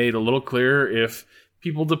be made a little clearer if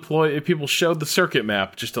people showed the circuit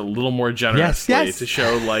map just a little more generously to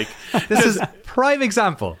show like this is prime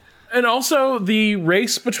example. And also the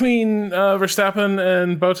race between Verstappen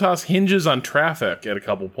and Bottas hinges on traffic at a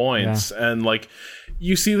couple points, and like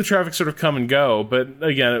you see the traffic sort of come and go. But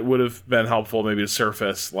again, it would have been helpful maybe to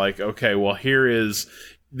surface like, okay, well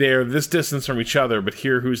they're this distance from each other, but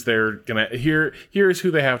here is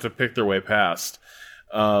who they have to pick their way past.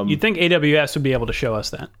 You'd think AWS would be able to show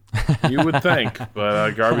us that. You would think,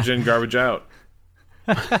 but garbage in, garbage out.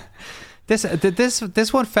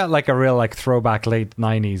 This one felt like a real like throwback late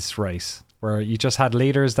 90s race where you just had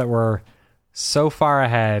leaders that were so far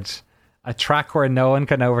ahead, a track where no one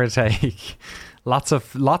can overtake. Lots of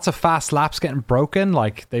fast laps getting broken.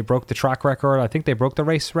 Like they broke the track record. I think they broke the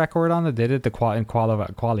race record on it. They did the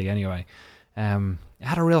quali anyway. It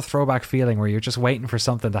had a real throwback feeling where you're just waiting for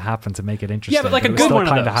something to happen to make it interesting. Yeah, but like a good one of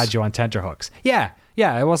those. Kind of had you on tenterhooks. Yeah.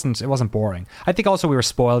 It wasn't boring. I think also we were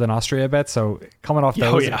spoiled in Austria a bit, so coming off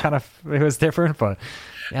those, it was different. But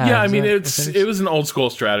it was an old school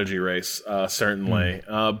strategy race, certainly.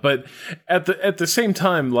 But at the same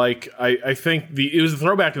time, like I think it was a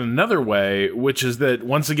throwback in another way, which is that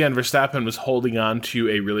once again Verstappen was holding on to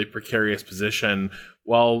a really precarious position,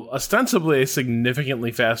 while ostensibly a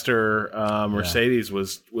significantly faster Mercedes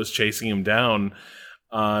was chasing him down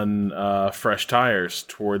on fresh tires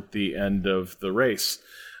toward the end of the race.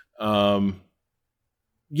 What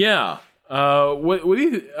do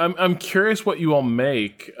you? I'm curious what you all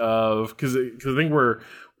make of because I think we're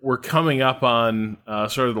we're coming up on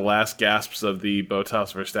sort of the last gasps of the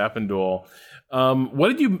Bottas-Verstappen duel. What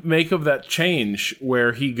did you make of that change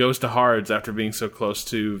where he goes to hards after being so close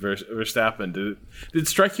to Verstappen? Did it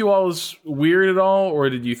strike you all as weird at all, or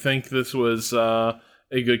did you think this was a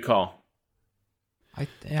good call? I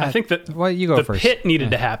think that you go the first. pit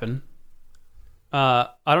needed to happen. I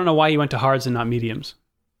don't know why you went to hards and not mediums.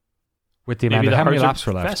 With the amount of how many laps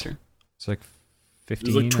were left? Faster. It's like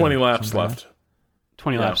 15. There's like 20 laps left.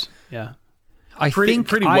 20 laps, yeah. I think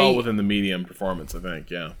pretty well within the medium performance, I think,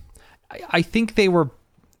 yeah. I think they were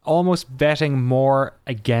almost betting more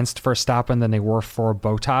against Verstappen than they were for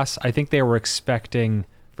Bottas. I think they were expecting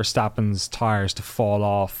Verstappen's tires to fall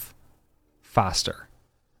off faster.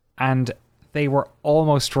 And they were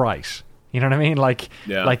almost right. You know what I mean? Like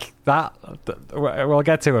that, we'll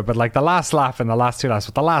get to it, but like the last lap and the last two laps,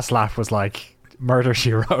 but the last lap was like murder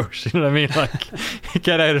she wrote. You know what I mean? Like,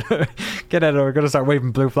 get out. We're going to start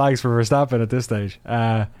waving blue flags for Verstappen at this stage.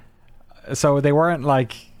 So they weren't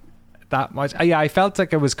like that much. Yeah, I felt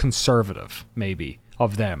like it was conservative, maybe,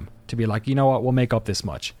 of them to be like, you know what, we'll make up this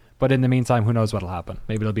much. But in the meantime, who knows what'll happen?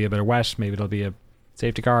 Maybe it'll be a bit of wet. Maybe it'll be a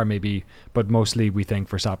safety car. Maybe, but mostly we think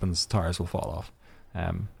Verstappen's tires will fall off.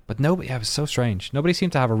 But nobody, it was so strange. Nobody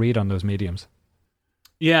seemed to have a read on those mediums.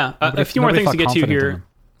 Yeah, a few more things to get to here,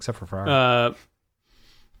 except for Ferrari.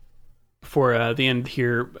 For the end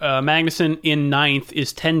here, Magnussen in 9th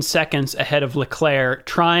is 10 seconds ahead of Leclerc,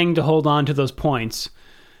 trying to hold on to those points.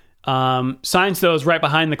 Sainz, though, is right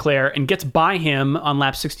behind Leclerc and gets by him on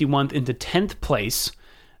lap 61 into 10th place,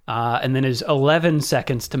 and then is 11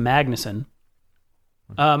 seconds to Magnussen.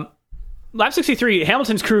 Lap 63,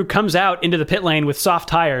 Hamilton's crew comes out into the pit lane with soft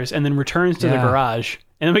tires and then returns to the garage.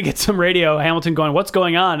 And then we get some radio, Hamilton going, "What's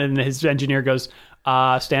going on?" And his engineer goes,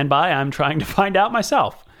 "Stand by, I'm trying to find out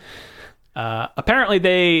myself." Apparently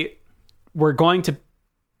they were going to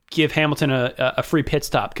give Hamilton a free pit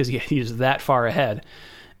stop because he's that far ahead,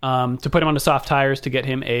 to put him on the soft tires to get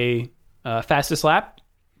him a fastest lap.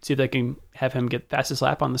 See if they can have him get fastest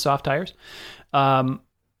lap on the soft tires.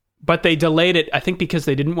 But they delayed it, I think, because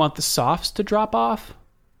they didn't want the softs to drop off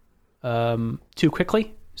too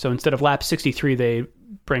quickly. So instead of lap 63, they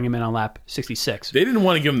bring him in on lap 66. They didn't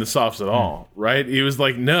want to give him the softs at all, right? He was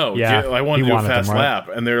like, no, I want to do a fast lap.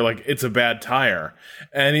 And they were like, it's a bad tire.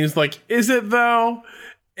 And he was like, is it though?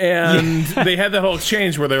 And they had that whole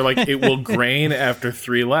exchange where they're like, it will grain after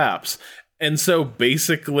 3 laps. And so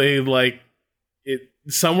basically, like,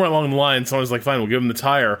 somewhere along the line, someone's like, fine, we'll give him the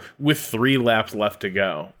tire with 3 laps left to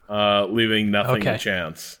go, leaving nothing to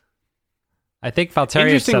chance. I think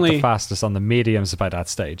Valtteri set the fastest on the mediums by that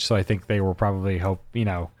stage, so I think they were probably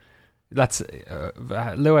that's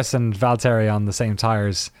Lewis and Valtteri on the same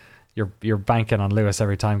tires. You're banking on Lewis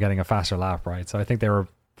every time getting a faster lap, right? So I think they were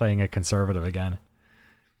playing it conservative again.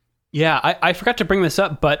 Yeah, I forgot to bring this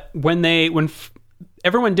up, but when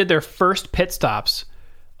everyone did their first pit stops,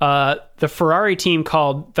 the Ferrari team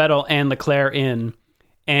called Vettel and Leclerc in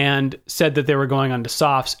and said that they were going on to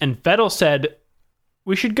softs, and Vettel said,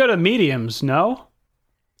 "We should go to mediums, no?"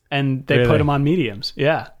 And they put him on mediums.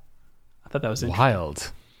 Yeah. I thought that was interesting.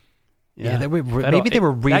 Wild. Yeah, maybe they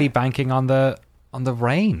were really banking on the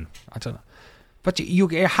rain. I don't know. But you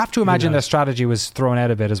have to imagine their strategy was thrown out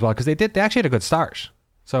a bit as well, because they actually had a good start.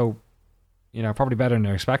 So, probably better than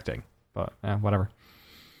they're expecting. But whatever.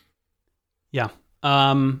 Yeah.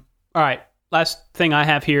 All right. Last thing I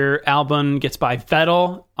have here, Albon gets by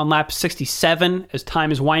Vettel on lap 67. As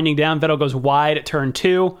time is winding down, Vettel goes wide at turn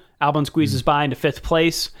 2. Albon squeezes by into 5th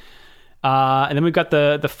place. And then we've got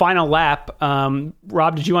the final lap.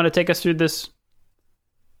 Rob, did you want to take us through this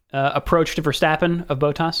approach to Verstappen of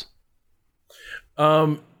Bottas?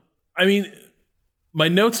 I mean, my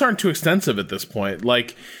notes aren't too extensive at this point.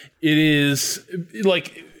 Like, it is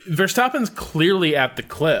like Verstappen's clearly at the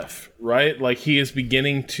cliff, right? Like, he is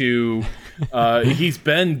beginning to he's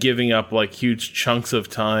been giving up like huge chunks of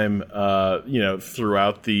time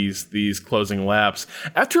throughout these closing laps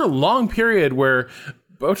after a long period where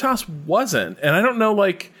Bottas wasn't. And I don't know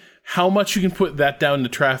like how much you can put that down to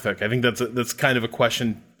traffic. I think that's kind of a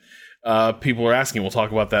question people are asking. We'll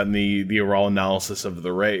talk about that in the overall analysis of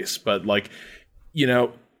the race, but like,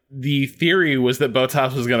 the theory was that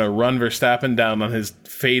Bottas was going to run Verstappen down on his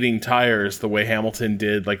fading tires the way Hamilton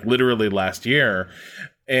did, like, literally last year.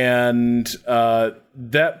 And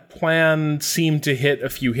that plan seemed to hit a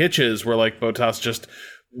few hitches where, like, Bottas just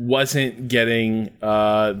wasn't getting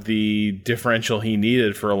the differential he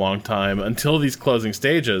needed for a long time until these closing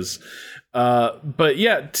stages. But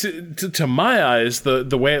yeah, to my eyes,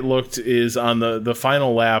 the way it looked is on the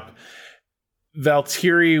final lap,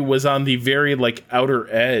 Valtteri was on the very outer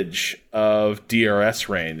edge of DRS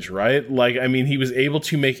range, right? I mean, he was able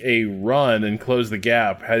to make a run and close the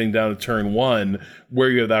gap heading down to turn 1 where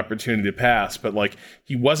you have the opportunity to pass, but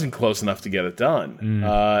he wasn't close enough to get it done.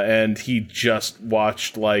 And he just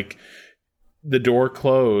watched the door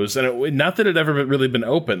close, and not that it had ever really been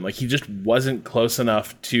open. He just wasn't close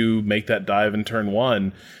enough to make that dive in turn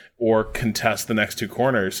 1 or contest the next 2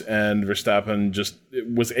 corners, and Verstappen just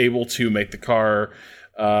was able to make the car,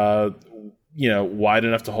 wide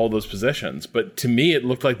enough to hold those positions. But to me, it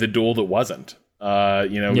looked like the duel that wasn't.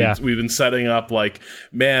 We've been setting up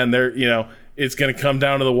man, they're it's going to come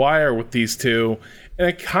down to the wire with these two, and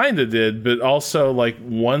it kind of did. But also,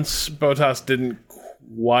 once Bottas didn't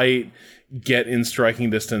quite get in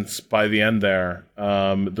striking distance by the end there,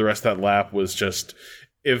 the rest of that lap was just,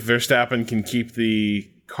 if Verstappen can keep the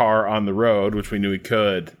car on the road, which we knew he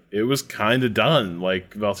could, it was kind of done.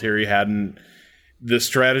 Valtteri the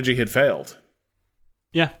strategy had failed.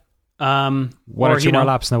 Yeah. 1 or 2 more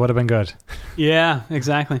laps and it would have been good. Yeah,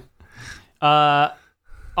 exactly.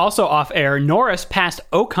 Also off air, Norris passed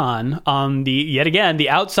Ocon on yet again the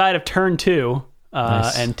outside of turn 2,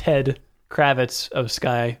 nice. And Ted Kravitz of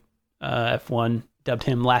Sky F1 dubbed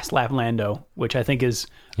him Last Lap Lando, which I think is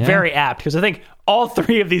very apt, because I think all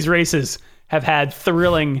 3 of these races have had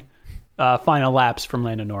thrilling final laps from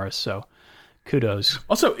Lando Norris, so kudos.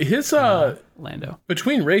 Also, his Lando,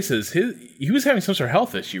 between races, he was having some sort of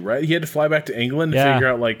health issue, right? He had to fly back to England to figure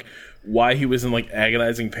out why he was in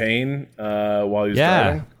agonizing pain while he was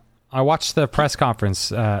driving. I watched the press conference.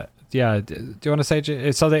 Do you want to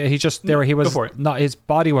say so? That he was not, his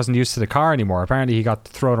body wasn't used to the car anymore. Apparently, he got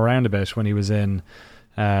thrown around a bit when he was in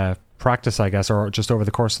practice, I guess, or just over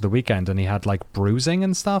the course of the weekend, and he had bruising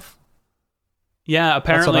and stuff. Yeah,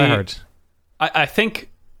 apparently. That's what I heard. I think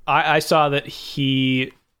I saw that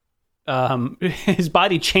he his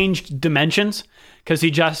body changed dimensions because he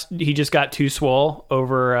just got too swole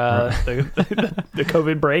over the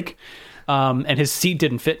COVID break, and his seat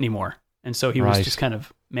didn't fit anymore, and so he was just kind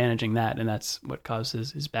of managing that, and that's what caused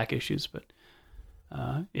his back issues. But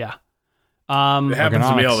yeah. It happens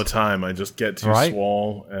to me all the time. I just get too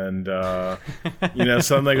swole, and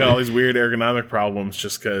suddenly I got all these weird ergonomic problems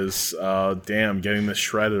just because, getting this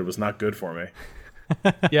shredded was not good for me.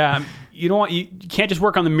 Yeah, you can't just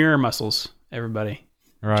work on the mirror muscles, everybody.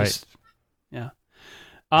 Right.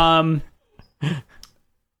 On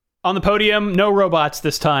the podium, no robots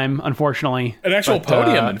this time, unfortunately. An actual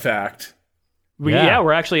podium, in fact.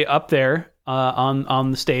 We're actually up there.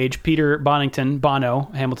 On the stage, Peter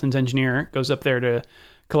Bono, Hamilton's engineer, goes up there to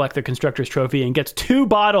collect the constructor's trophy and gets 2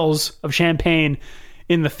 bottles of champagne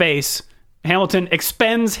in the face. Hamilton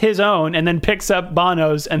expends his own and then picks up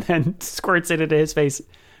Bono's and then squirts it into his face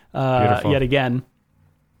yet again.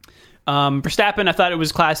 Verstappen, I thought it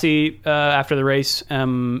was classy after the race,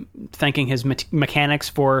 thanking his mechanics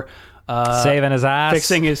for saving his ass,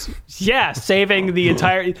 fixing saving the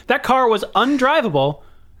entire. That car was undrivable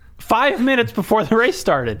 5 minutes before the race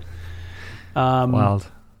started. Wild.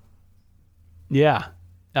 Yeah.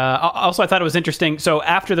 Also, I thought it was interesting. So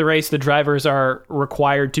after the race, the drivers are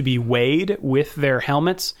required to be weighed with their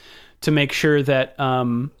helmets to make sure that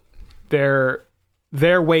their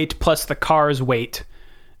weight plus the car's weight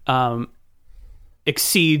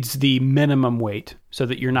exceeds the minimum weight, so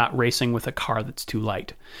that you're not racing with a car that's too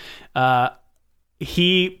light.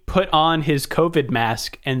 He put on his COVID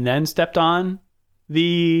mask and then stepped on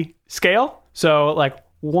the scale, so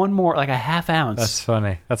one more, a half ounce. That's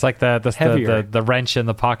funny. That's the wrench in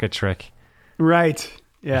the pocket trick, right?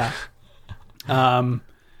 Yeah.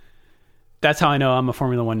 That's how I know I'm a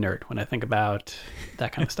Formula One nerd, when I think about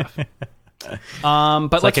that kind of stuff.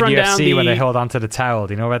 But let's run down when they hold onto the towel.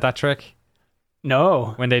 Do you know about that trick?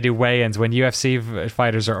 No. When they do weigh-ins, when UFC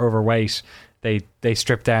fighters are overweight, they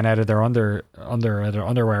strip down out of their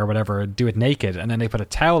underwear or whatever, do it naked, and then they put a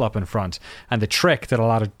towel up in front. And the trick that a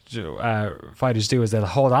lot of fighters do is they'll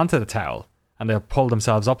hold onto the towel and they'll pull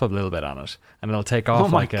themselves up a little bit on it, and it'll take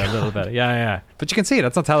off a little bit. Yeah. But you can see it.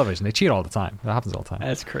 That's on television. They cheat all the time. That happens all the time.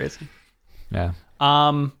 That's crazy. Yeah.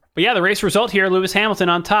 But yeah, the race result here: Lewis Hamilton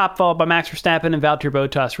on top, followed by Max Verstappen and Valtteri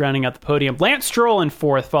Bottas rounding out the podium. Lance Stroll in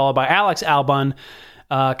 4th, followed by Alex Albon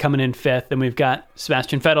coming in 5th. Then we've got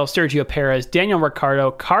Sebastian Vettel, Sergio Perez, Daniel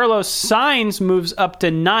Ricciardo. Carlos Sainz moves up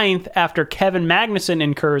to 9th after Kevin Magnussen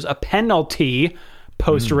incurs a penalty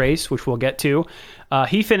post-race, which we'll get to.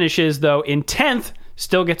 He finishes, though, in 10th,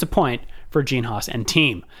 still gets a point for Gene Haas and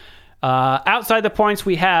team. Outside the points,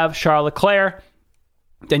 we have Charles Leclerc,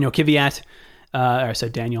 Daniel Kvyat, I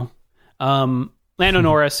said Daniel, Lando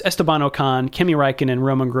Norris, Esteban Ocon, Kimi Räikkönen,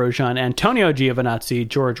 Roman Grosjean, Antonio Giovinazzi,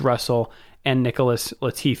 George Russell, and Nicholas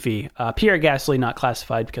Latifi. Pierre Gasly not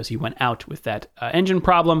classified because he went out with that engine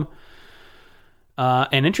problem.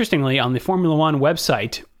 And interestingly, on the Formula One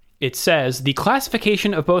website, it says the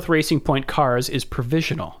classification of both Racing Point cars is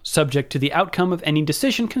provisional, subject to the outcome of any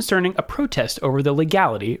decision concerning a protest over the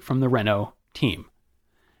legality from the Renault team,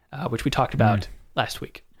 which we talked about last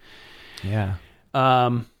week. Yeah.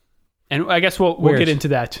 And I guess we'll get into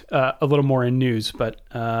that a little more in news, but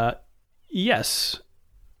yes.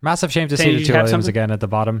 Massive shame to see the two Williams again at the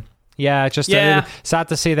bottom. Yeah, sad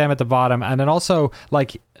to see them at the bottom. And then also,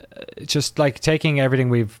 just taking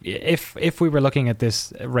everything if we were looking at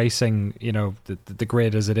this racing, the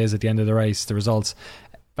grid as it is at the end of the race, the results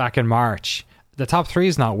back in March, the top three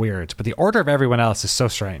is not weird, but the order of everyone else is so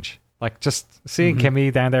strange. Just seeing Kimi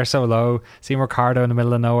down there so low, seeing Ricciardo in the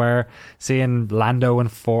middle of nowhere, seeing Lando in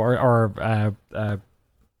fourth, or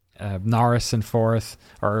Norris in fourth,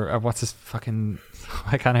 or what's his fucking...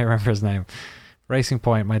 I can't remember his name. Racing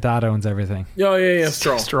Point. My dad owns everything. Oh, yeah.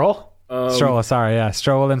 Stroll. Stroll, sorry, yeah.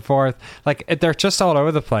 Stroll in fourth. They're just all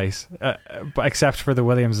over the place, except for the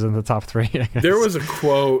Williams in the top three, I guess. There was a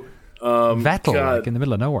quote. Vettel, in the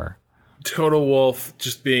middle of nowhere. Total Wolff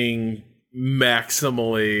just being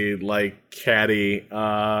maximally catty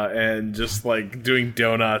and just doing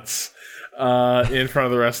donuts in front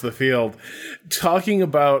of the rest of the field, talking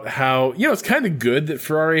about how it's kind of good that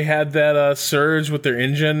Ferrari had that surge with their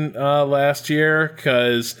engine last year,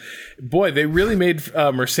 because boy, they really made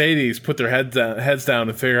Mercedes put their heads down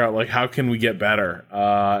and figure out how can we get better,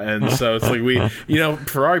 and so it's we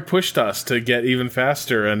Ferrari pushed us to get even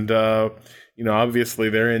faster, and obviously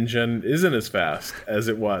their engine isn't as fast as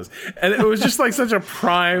it was. And it was just such a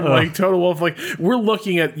prime, Total Wolff. We're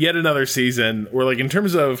looking at yet another season where, in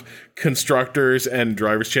terms of constructors and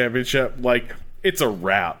drivers' championship, it's a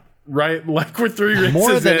wrap, right? We're 3 races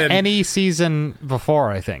more than in. Any season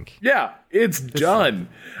before, I think. Yeah, it's done.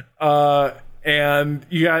 And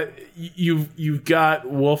you've got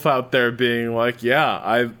Wolff out there being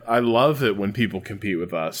I love it when people compete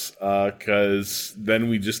with us, because then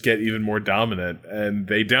we just get even more dominant, and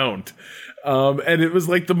they don't. And it was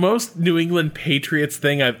the most New England Patriots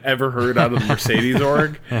thing I've ever heard out of the Mercedes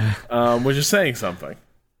org, which is saying something.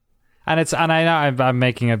 And I know I'm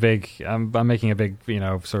making a big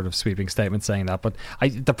sort of sweeping statement saying that, but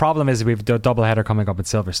the problem is we've a doubleheader coming up at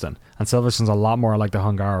Silverstone, and Silverstone's a lot more like the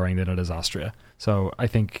Hungaroring than it is Austria. So I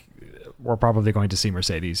think we're probably going to see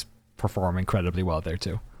Mercedes perform incredibly well there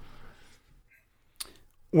too.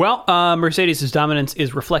 Well, Mercedes' dominance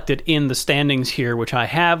is reflected in the standings here, which I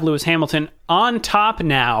have. Lewis Hamilton on top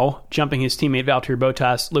now, jumping his teammate Valtteri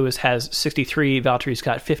Bottas. Lewis has 63, Valtteri's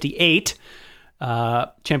got 58.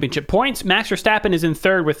 Championship points. Max Verstappen is in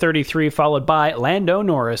third with 33, followed by Lando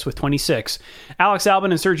Norris with 26. Alex Albon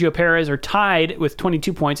and Sergio Perez are tied with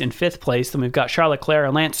 22 points in fifth place. Then we've got Charles Leclerc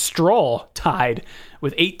and Lance Stroll tied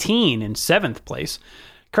with 18 in seventh place.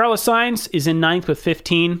 Carlos Sainz is in ninth with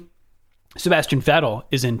 15. Sebastian Vettel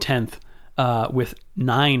is in 10th with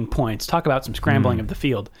 9 points. Talk about some scrambling of the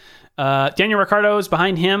field. Daniel Ricciardo is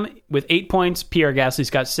behind him with 8 points. Pierre Gasly's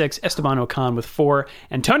got 6. Esteban Ocon with 4.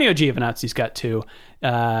 Antonio Giovinazzi's got 2.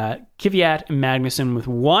 Kvyat and Magnussen with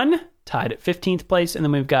 1, tied at 15th place. And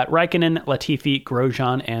then we've got Raikkonen, Latifi,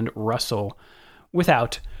 Grosjean, and Russell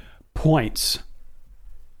without points.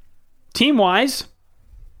 Team-wise,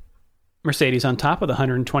 Mercedes on top with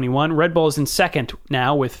 121. Red Bull is in second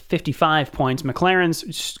now with 55 points. McLaren's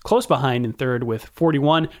just close behind in third with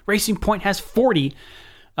 41. Racing Point has 40.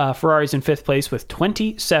 Ferrari's in fifth place with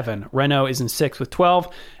 27. Renault is in sixth with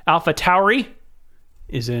 12. Alpha Tauri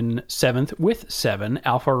is in seventh with 7.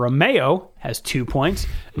 Alfa Romeo has 2 points.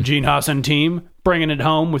 Gene Hasan team bringing it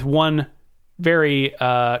home with 1 very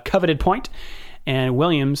coveted point. And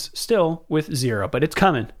Williams still with 0. But it's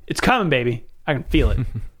coming. It's coming, baby. I can feel it.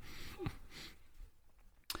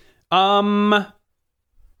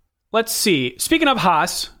 Let's see. Speaking of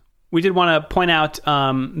Haas, we did want to point out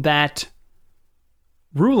that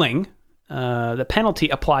ruling, the penalty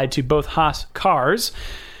applied to both Haas cars.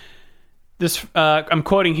 This I'm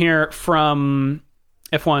quoting here from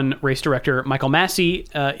F1 race director Michael Massey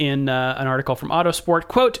in an article from Autosport.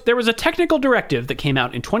 Quote, "There was a technical directive that came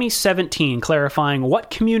out in 2017 clarifying what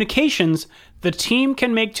communications the team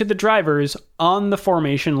can make to the drivers on the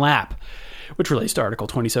formation lap," which relates to Article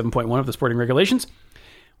 27.1 of the sporting regulations,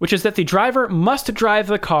 which is that the driver must drive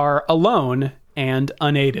the car alone and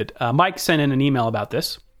unaided. Mike sent in an email about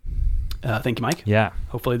this. Thank you, Mike. Yeah.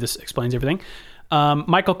 Hopefully this explains everything.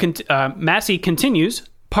 Massey continues,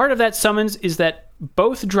 part of that summons is that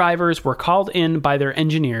both drivers were called in by their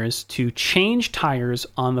engineers to change tires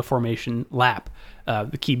on the formation lap.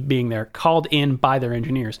 The key being they're called in by their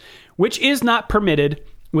engineers, which is not permitted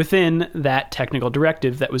within that technical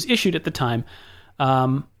directive that was issued at the time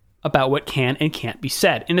about what can and can't be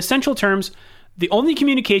said. In essential terms, the only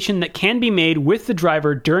communication that can be made with the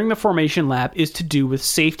driver during the formation lap is to do with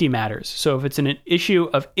safety matters. So if it's an issue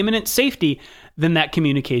of imminent safety, then that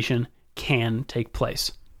communication can take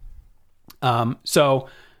place. So,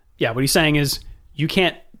 what he's saying is you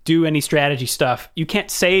can't do any strategy stuff. You can't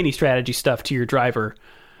say any strategy stuff to your driver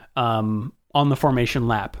on the formation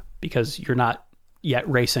lap because you're not yet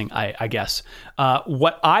racing, I guess.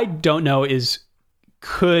 What I don't know is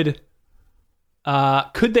could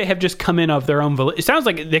they have just come in of their own volition? It sounds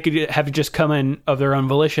like they could have just come in of their own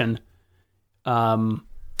volition and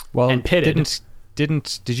pitted.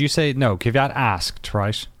 Did you say no? Kvyat asked,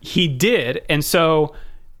 right? He did, and so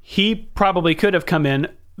he probably could have come in.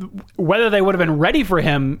 Whether they would have been ready for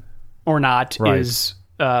him or not is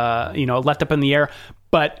left up in the air.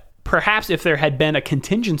 But perhaps if there had been a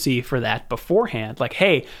contingency for that beforehand, like,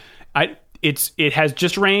 hey, it has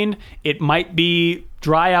just rained. It might be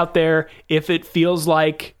dry out there. If it feels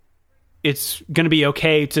like it's going to be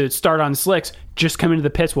okay to start on slicks, just come into the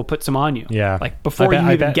pits. We'll put some on you. Yeah, like before you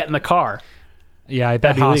even get in the car. Yeah, I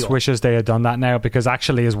bet Haas wishes they had done that now, because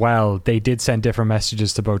actually as well, they did send different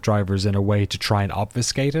messages to both drivers in a way to try and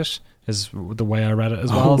obfuscate it, is the way I read it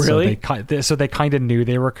as well. Oh, really? So they kind of knew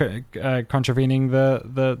they were contravening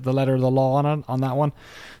the letter of the law on that one.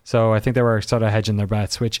 So I think they were sort of hedging their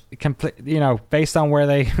bets, which, based on where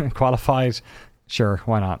they qualified, sure,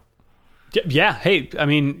 why not? Yeah, hey, I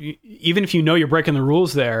mean, even if you know you're breaking the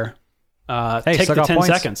rules there, take the 10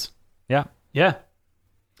 seconds. Yeah. Yeah.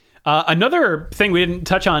 Another thing we didn't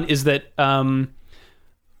touch on is that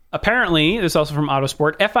apparently, this is also from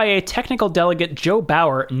Autosport, FIA technical delegate Joe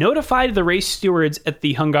Bauer notified the race stewards at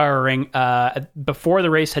the Hungaroring before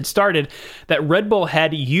the race had started that Red Bull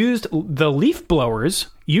had used the leaf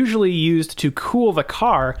blowers, usually used to cool the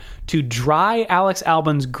car, to dry Alex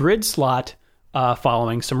Albon's grid slot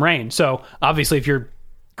following some rain. So obviously, if your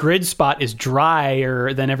grid spot is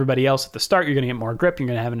drier than everybody else at the start, you're going to get more grip, you're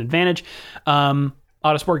going to have an advantage.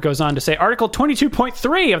 Autosport goes on to say, Article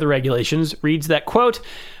 22.3 of the regulations reads that, quote,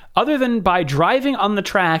 other than by driving on the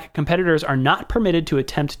track, competitors are not permitted to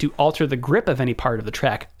attempt to alter the grip of any part of the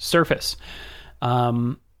track surface.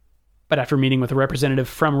 But after meeting with a representative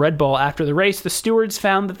from Red Bull after the race, the stewards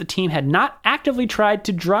found that the team had not actively tried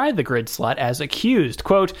to dry the grid slot as accused.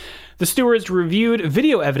 Quote, the stewards reviewed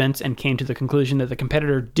video evidence and came to the conclusion that the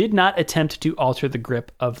competitor did not attempt to alter the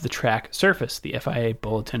grip of the track surface, the FIA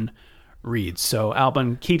bulletin reads. So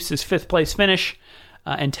Albon keeps his 5th place finish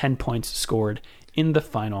and 10 points scored in the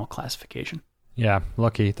final classification. Yeah,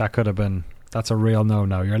 lucky. That's a real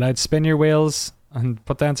no-no. You're allowed to spin your wheels and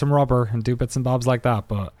put down some rubber and do bits and bobs like that,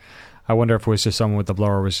 but I wonder if it was just someone with the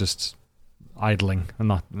blower was just idling and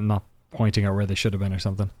not pointing at where they should have been or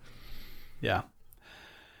something. Yeah.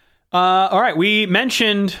 All right, we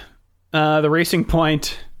mentioned the Racing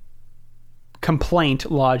Point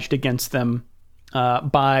complaint lodged against them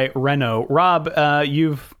by Renault. Rob,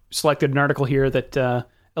 you've selected an article here that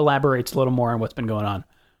elaborates a little more on what's been going on.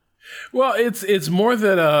 Well, it's more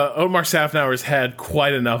that Otmar Szafnauer's had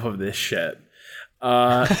quite enough of this shit,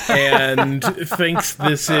 and thinks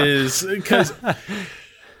this is because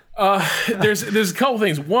there's a couple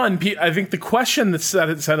things. One, I think the question that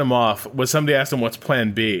set him off was somebody asked him what's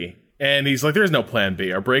Plan B, and he's like, "There's no Plan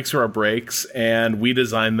B. Our brakes are our brakes, and we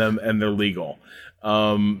designed them, and they're legal."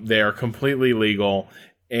 They are completely legal,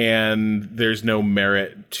 and there's no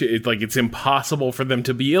merit to it. Like, it's impossible for them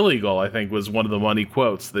to be illegal, I think was one of the money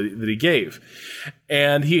quotes that he gave.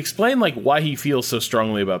 And he explained why he feels so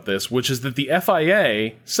strongly about this, which is that the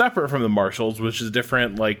FIA, separate from the marshals, which is a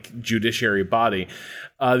different judiciary body,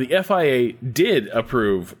 the FIA did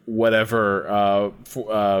approve whatever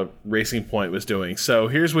Racing Point was doing. So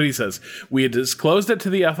here's what he says. We had disclosed it to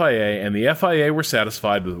the FIA, and the FIA were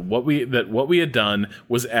satisfied with what we had done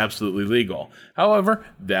was absolutely legal. However,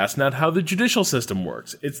 that's not how the judicial system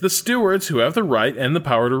works. It's the stewards who have the right and the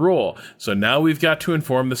power to rule. So now we've got to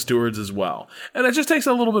inform the stewards as well. And it just takes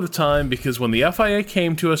a little bit of time, because when the FIA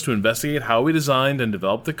came to us to investigate how we designed and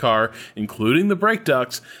developed the car, including the brake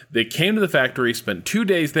ducts, they came to the factory, spent 2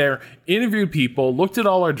 days there, interviewed people, looked at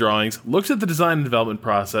all our drawings, looked at the design and development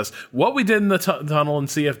process, what we did in the tunnel and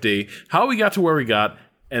CFD, how we got to where we got,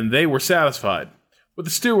 and they were satisfied. With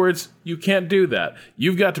the stewards, you can't do that.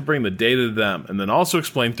 You've got to bring the data to them and then also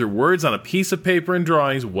explain through words on a piece of paper and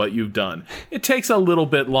drawings what you've done. It takes a little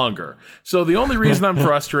bit longer. So the only reason I'm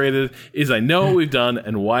frustrated is I know what we've done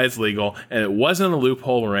and why it's legal, and it wasn't a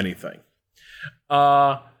loophole or anything.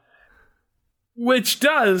 Which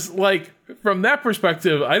does, like, from that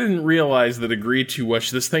perspective, I didn't realize that Agree to Wish,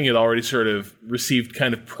 this thing had already sort of received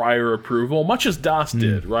kind of prior approval, much as DOS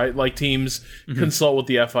did, right? Like, teams consult with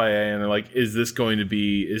the FIA and they're like, is this going to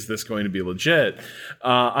be legit?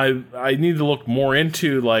 I need to look more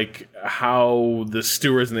into, like, how the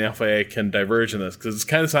stewards and the FIA can diverge in this, because it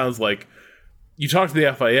kind of sounds like you talk to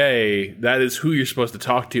the FIA, that is who you're supposed to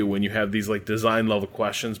talk to when you have these like design level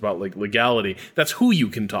questions about like legality. That's who you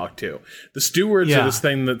can talk to. The stewards are this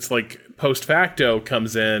thing that's like post facto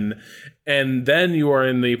comes in, and then you are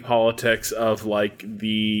in the politics of like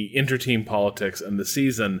the interteam politics and the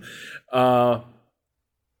season.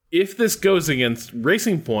 If this goes against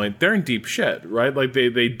Racing Point, they're in deep shit, right? Like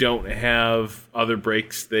they don't have other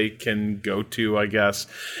breaks they can go to, I guess.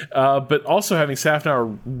 But also having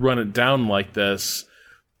Safnauer run it down like this,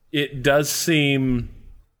 it does seem,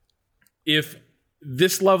 if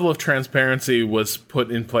this level of transparency was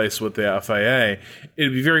put in place with the FIA,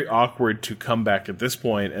 it'd be very awkward to come back at this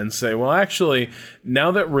point and say, well, actually,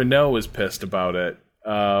 now that Renault is pissed about it,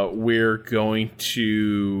 we're going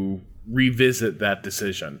to revisit that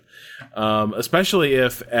decision, especially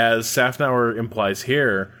if, as Safnauer implies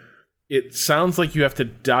here, it sounds like you have to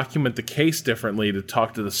document the case differently to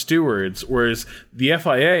talk to the stewards, whereas the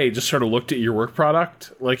FIA just sort of looked at your work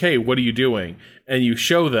product, like, hey, what are you doing? And you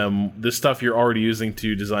show them the stuff you're already using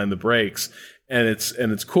to design the brakes, and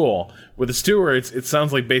it's cool. With the stewards, it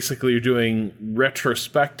sounds like basically you're doing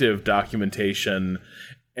retrospective documentation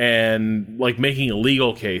and like making a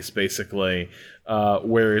legal case, basically.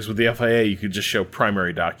 Whereas with the FIA, you could just show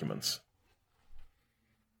primary documents.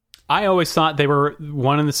 I always thought they were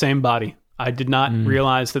one and the same body. I did not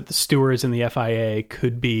realize that the stewards and the FIA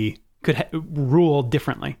could rule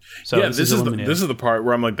differently. So yeah, this is the part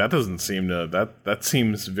where I'm like, that doesn't seem to that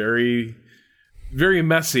seems very, very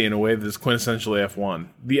messy in a way that is quintessentially F1.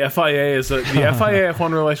 The FIA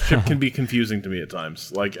F1 relationship can be confusing to me at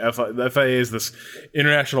times. Like the FIA is this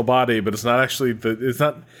international body, but it's not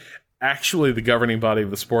actually the governing body of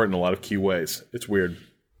the sport in a lot of key ways. It's weird.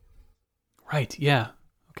 Right, yeah.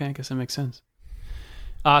 Okay, I guess that makes sense.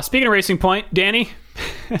 Speaking of Racing Point, Danny?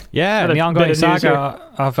 Yeah, the ongoing saga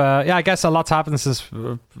of... I guess a lot's happened since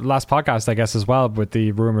last podcast, I guess, as well, with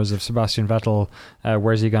the rumours of Sebastian Vettel.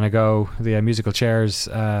 Where's he going to go? The musical chairs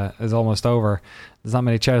is almost over. There's not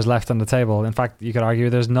many chairs left on the table. In fact, you could argue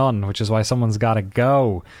there's none, which is why someone's got to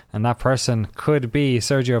go. And that person could be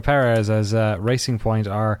Sergio Perez, as Racing Point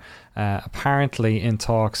are apparently in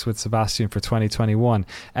talks with Sebastian for 2021.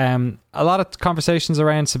 A lot of conversations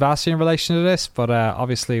around Sebastian in relation to this, but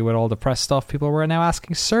obviously with all the press stuff, people were now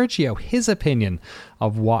asking Sergio his opinion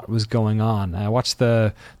of what was going on. I watched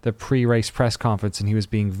the pre-race press conference, and he was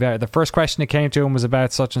being the first question that came to him was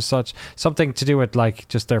about such and such, something to do with like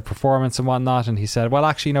just their performance and whatnot, and he said, well,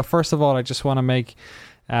 actually, first of all, I just want to make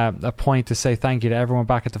a point to say thank you to everyone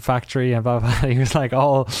back at the factory, and blah, blah, blah. He was like,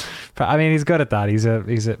 I mean, he's good at that. He is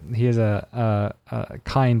a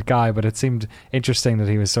kind guy, but it seemed interesting that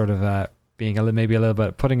he was sort of being maybe a little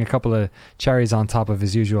bit, putting a couple of cherries on top of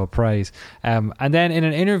his usual praise. And then in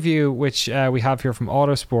an interview which we have here from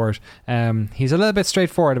Autosport, he's a little bit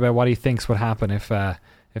straightforward about what he thinks would happen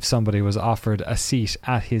if somebody was offered a seat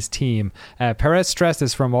at his team. Perez stressed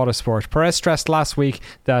this from Autosport. Perez stressed last week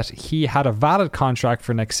that he had a valid contract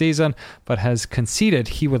for next season, but has conceded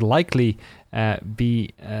he would likely be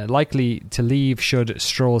likely to leave should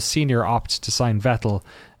Stroll Sr. opt to sign Vettel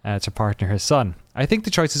to partner his son. I think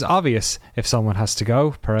the choice is obvious if someone has to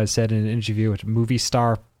go, Perez said in an interview with Movie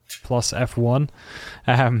Star Plus F1.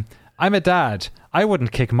 I'm a dad. I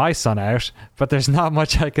wouldn't kick my son out, but there's not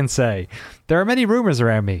much I can say. There are many rumours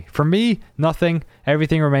around me. For me, nothing.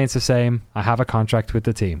 Everything remains the same. I have a contract with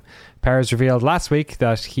the team. Perez revealed last week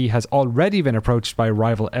that he has already been approached by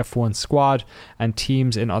rival F1 squad and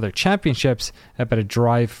teams in other championships about a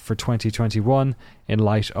drive for 2021 in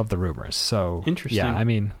light of the rumours. So, interesting. Yeah, I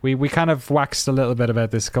mean, we kind of waxed a little bit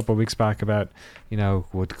about this a couple of weeks back about,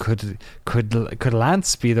 could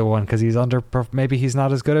Lance be the one because maybe he's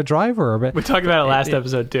not as good a driver. We talked about it last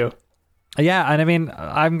episode too. Yeah, and I mean,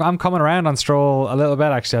 I'm coming around on Stroll a little bit,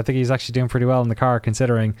 actually. I think he's actually doing pretty well in the car,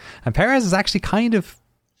 considering. And Perez is actually kind of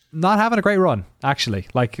not having a great run, actually.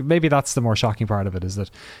 Like, maybe that's the more shocking part of it, is that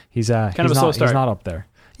he's a slow start. He's not up there.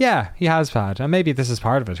 Yeah, he has had. And maybe this is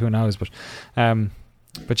part of it, who knows. But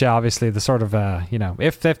But yeah, obviously the sort of,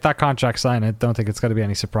 if that contract's signed, I don't think it's going to be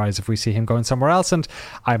any surprise if we see him going somewhere else. And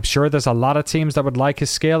I'm sure there's a lot of teams that would like his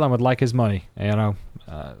skill and would like his money,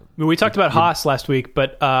 We talked about Haas last week,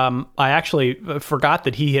 but I actually forgot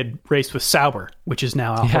that he had raced with Sauber, which is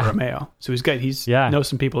now Alfa Romeo. So he's knows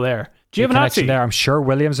some people there. Giovinazzi. There, I'm sure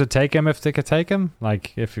Williams would take him if they could take him.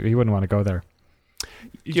 Like, if he wouldn't want to go there.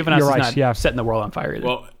 Giovinazzi's not setting the world on fire either.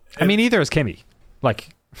 Well, neither is Kimi. Like...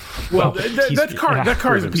 Well, that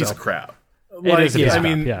car is a piece of crap. Like,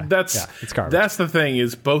 that's the thing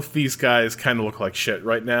is both these guys kind of look like shit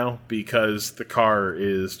right now because the car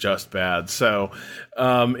is just bad. So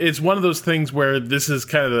it's one of those things where this is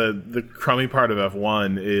kind of the crummy part of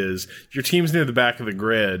F1 is your team's near the back of the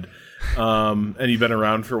grid and you've been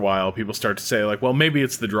around for a while. People start to say like, well, maybe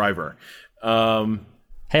it's the driver. Hey,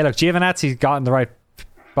 look, Giovinazzi got in the right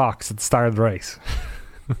box at the start of the race.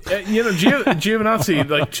 Giovinazzi,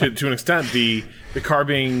 like to an extent, the car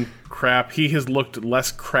being crap, he has looked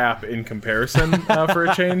less crap in comparison for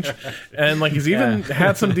a change, and like he's even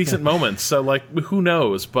had some decent moments. So like, who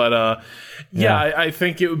knows? But I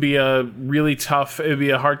think it would be it'd be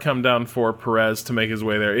a hard come down for Perez to make his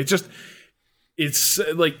way there. It's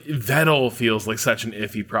like Vettel feels like such an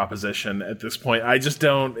iffy proposition at this point. I just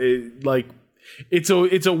don't It's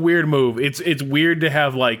a weird move. It's weird to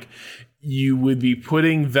have like. You would be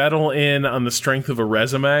putting Vettel in on the strength of a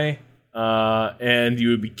resume, and you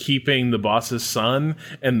would be keeping the boss's son,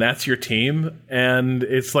 and that's your team. And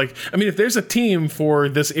it's like, I mean, if there's a team for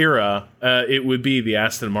this era, it would be the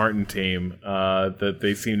Aston Martin team that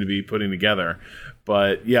they seem to be putting together.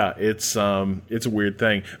 But yeah, it's a weird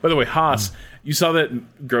thing. By the way, Haas, you saw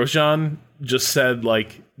that Grosjean just said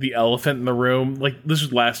like the elephant in the room. Like this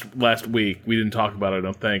was last week. We didn't talk about it, I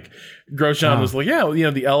don't think. Grosjean was like,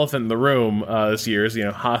 the elephant in the room this year is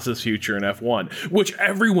Haas's future in F1, which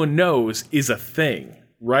everyone knows is a thing,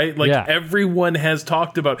 right? Like everyone has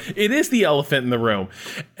talked about. It is the elephant in the room,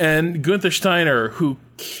 and Gunther Steiner, who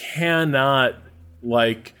cannot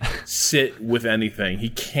like sit with anything. He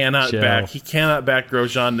cannot back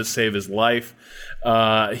Grosjean to save his life.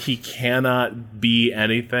 He cannot be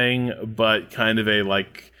anything but kind of a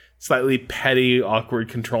like slightly petty, awkward,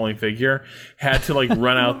 controlling figure. Had to like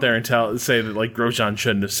run out there and say that like Grosjean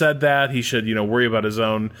shouldn't have said that. He should worry about his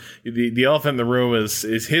own. The elephant in the room is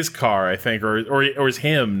his car, I think, or is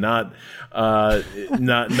him, not Haas.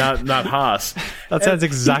 That sounds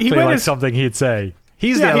exactly like something he'd say.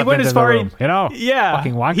 He's the elephant in the room,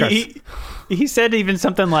 fucking wankers. He said even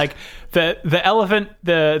something like the elephant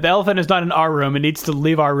is not in our room. It needs to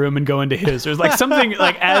leave our room and go into his. There's like something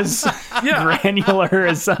like as granular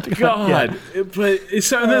as something. God, and then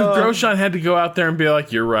Grosjean had to go out there and be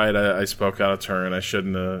like, "You're right. I spoke out of turn. I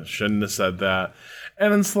shouldn't have said that."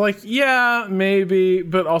 And it's like, yeah, maybe,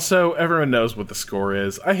 but also everyone knows what the score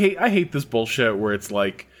is. I hate this bullshit where it's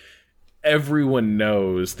like. Everyone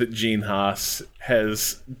knows that Gene Haas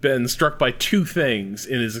has been struck by two things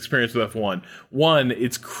in his experience with F1. One,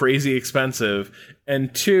 it's crazy expensive.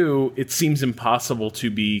 And two, it seems impossible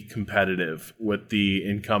to be competitive with the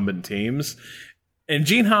incumbent teams. And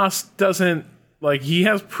Gene Haas doesn't, like, he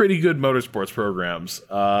has pretty good motorsports programs.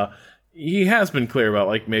 He has been clear about,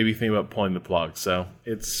 like, maybe thinking about pulling the plug. So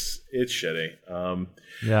it's shitty.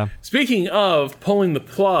 Speaking of pulling the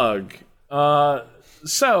plug,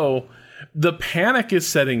 the panic is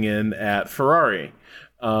setting in at Ferrari.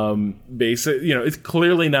 It's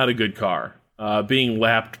clearly not a good car. Being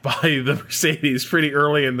lapped by the Mercedes pretty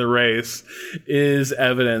early in the race is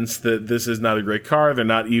evidence that this is not a great car.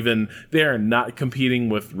 They are not competing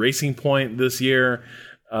with Racing Point this year.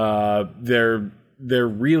 They're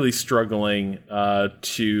really struggling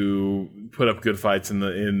to put up good fights in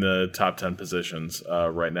the top 10 positions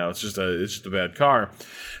right now. It's just a bad car.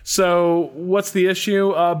 So what's the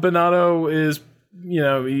issue? Binotto is,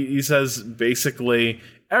 he says basically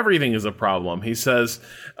everything is a problem. He says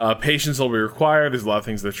patience will be required. There's a lot of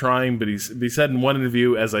things they're trying, but he said in one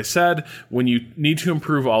interview, as I said, when you need to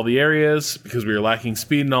improve all the areas because we are lacking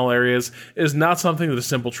speed in all areas, it is not something that a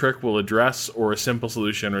simple trick will address or a simple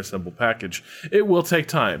solution or a simple package. It will take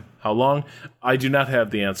time. How long? I do not have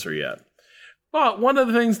the answer yet. But one of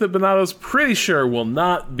the things that Binotto's pretty sure will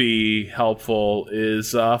not be helpful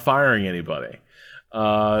is firing anybody.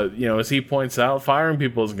 As he points out, firing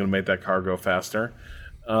people isn't going to make that car go faster.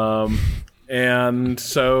 And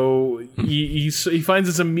so he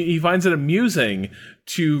finds it amusing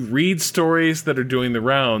to read stories that are doing the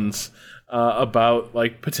rounds about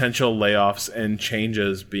like potential layoffs and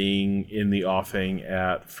changes being in the offing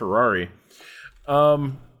at Ferrari.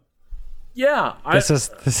 Yeah, this is.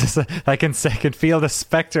 I can feel the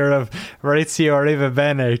specter of Maurizio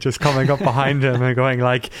Arrivabene just coming up behind him and going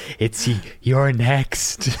like, "It's you're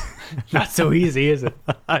next." Not so easy, is it?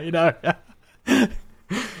 I know.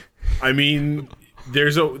 I mean,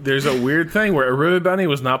 there's a weird thing where Arrivabene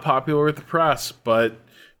was not popular with the press, but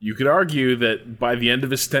you could argue that by the end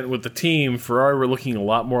of his stint with the team, Ferrari were looking a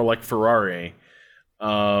lot more like Ferrari.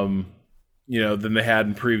 Than they had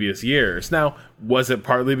in previous years. Now, was it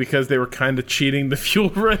partly because they were kind of cheating the fuel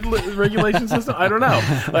regulation system? I don't know.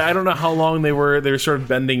 I don't know how long they were sort of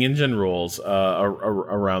bending engine rules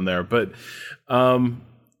around there. But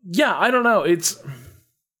I don't know.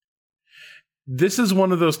 This is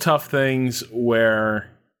one of those tough things where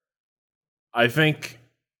I think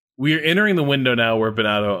we are entering the window now where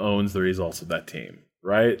Binotto owns the results of that team,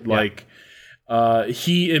 right? Yeah.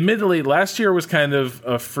 He admittedly last year was kind of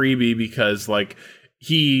a freebie because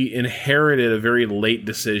he inherited a very late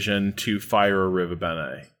decision to fire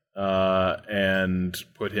Arrivabene and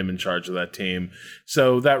put him in charge of that team.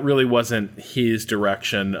 So that really wasn't his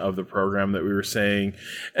direction of the program that we were saying.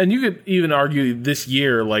 And you could even argue this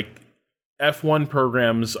year, F1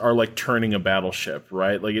 programs are like turning a battleship,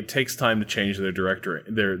 right? It takes time to change their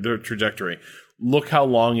trajectory. Look how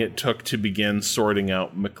long it took to begin sorting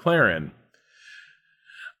out McLaren.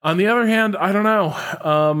 On the other hand, I don't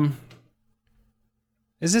know.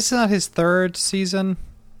 Is this not his third season?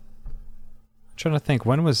 I'm trying to think.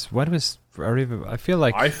 When was I feel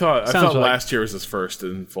like I thought last year was his first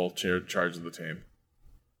in full charge of the team.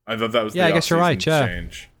 I thought that was I guess you're right. Yeah.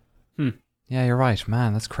 Change. Yeah, you're right,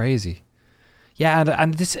 man. That's crazy. Yeah,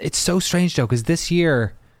 and this it's so strange though because this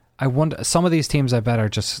year I wonder some of these teams I bet are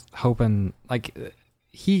just hoping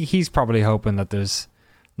he's probably hoping that there's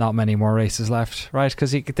not many more races left, right?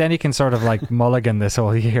 Because then he can sort of mulligan this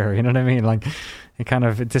whole year. You know what I mean?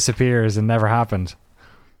 It disappears and never happened.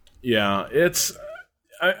 Yeah, it's.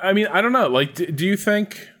 I mean, I don't know. Do you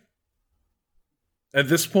think at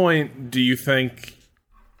this point? Do you think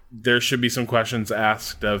there should be some questions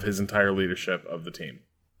asked of his entire leadership of the team?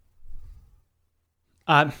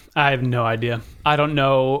 I have no idea. I don't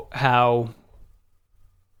know how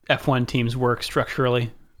F1 teams work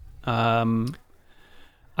structurally.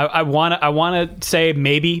 I want to say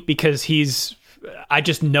maybe because I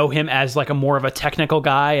just know him as a more of a technical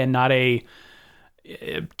guy and not a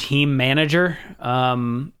team manager.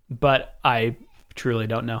 But I truly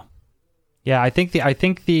don't know. Yeah, I think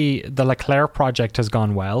the Leclerc project has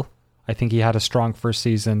gone well. I think he had a strong first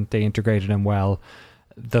season. They integrated him well.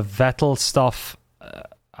 The Vettel stuff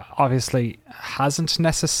obviously hasn't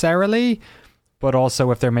necessarily, but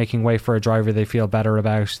also if they're making way for a driver they feel better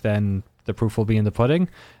about, then the proof will be in the pudding.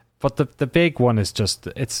 But the big one is just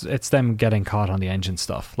it's them getting caught on the engine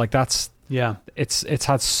stuff. It's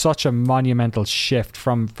had such a monumental shift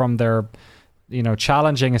from their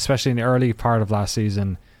challenging, especially in the early part of last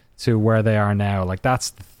season, to where they are now.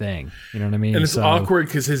 That's the thing. You know what I mean? And it's awkward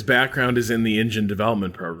because his background is in the engine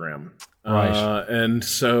development program. Right. And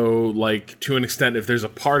so, to an extent, if there's a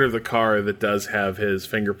part of the car that does have his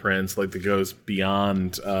fingerprints, that goes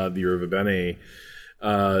beyond the Arrivabene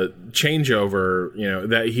changeover,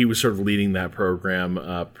 that he was sort of leading that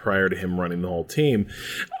program prior to him running the whole team.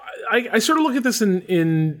 I sort of look at this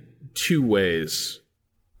in two ways.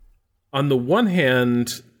 On the one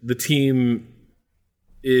hand, the team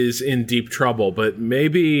is in deep trouble, but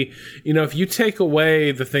maybe if you take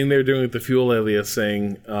away the thing they're doing with the fuel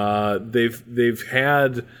aliasing, they've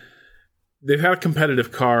had a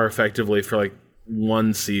competitive car effectively for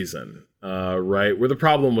one season, right? Where the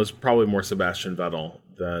problem was probably more Sebastian Vettel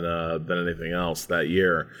than anything else that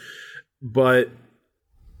year, but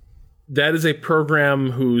that is a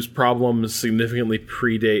program whose problems significantly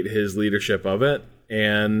predate his leadership of it,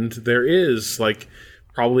 and there is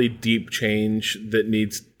probably deep change that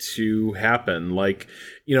needs to happen.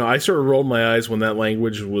 I sort of rolled my eyes when that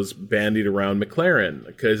language was bandied around McLaren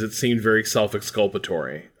because it seemed very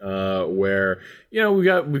self-exculpatory, where, we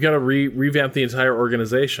got to revamp the entire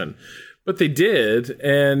organization. But they did,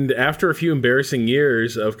 and after a few embarrassing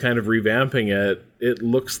years of kind of revamping it, it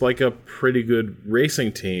looks like a pretty good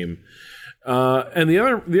racing team. And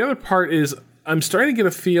the other part is I'm starting to get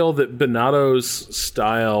a feel that Binotto's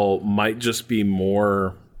style might just be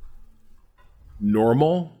more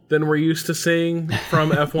normal than we're used to seeing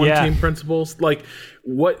from F1 team principals. And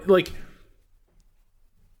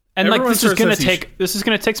this is going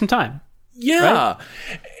to take some time. Yeah. Right?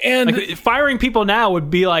 And firing people now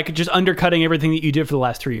would be just undercutting everything that you did for the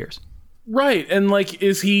last 3 years. Right, and like,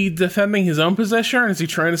 is he defending his own position, or is he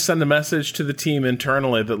trying to send a message to the team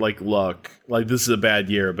internally that, like, look, like, this is a bad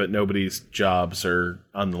year, but nobody's jobs are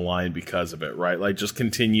on the line because of it, right? Like, just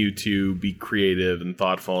continue to be creative and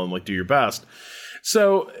thoughtful and, like, do your best.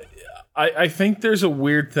 So, I think there's a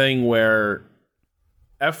weird thing where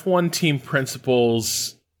F1 team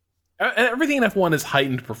principals, everything in F1 is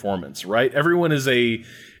heightened performance, right? Everyone's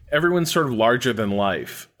sort of larger than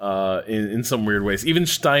life in some weird ways. Even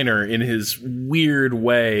Steiner, in his weird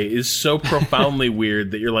way, is so profoundly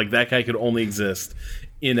weird that you're like, that guy could only exist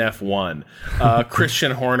in F1.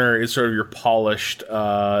 Christian Horner is sort of your polished,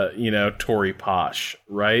 Tory Posh,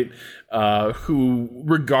 right? Who,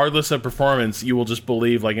 regardless of performance, you will just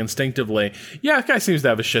believe, like, instinctively, yeah, that guy seems to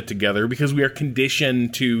have his shit together because we are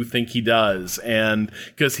conditioned to think he does, and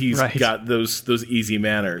because he's got those easy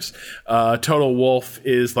manners. Total Wolf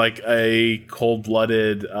is like a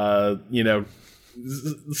cold-blooded, cyborg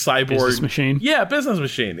business machine. Yeah, business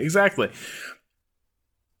machine, exactly.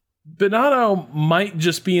 Binotto might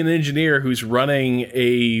just be an engineer who's running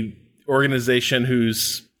a organization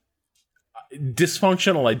whose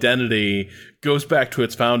dysfunctional identity goes back to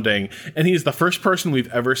its founding, and he's the first person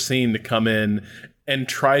we've ever seen to come in and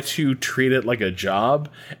try to treat it like a job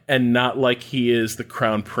and not like he is the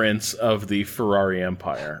crown prince of the Ferrari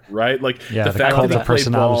empire, right? Like, the fact that he played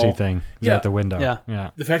personality ball, thing out the window.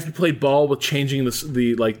 Yeah. The fact that he played ball with changing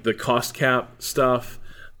the cost cap stuff,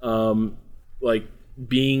 like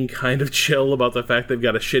being kind of chill about the fact they've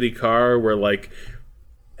got a shitty car where, like,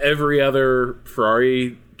 every other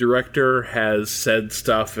Ferrari director has said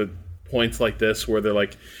stuff at points like this where they're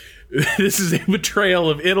like, this is a betrayal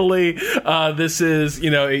of Italy. This is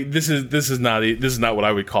not what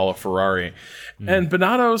I would call a Ferrari. And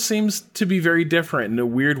Binotto seems to be very different in a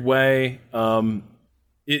weird way.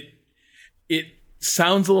 It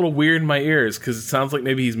sounds a little weird in my ears because it sounds like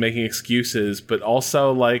maybe he's making excuses, but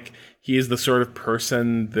also like he is the sort of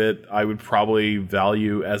person that I would probably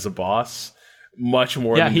value as a boss much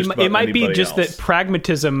more than just about it might be just else. that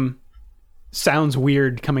pragmatism sounds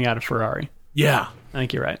weird coming out of Ferrari. Yeah. I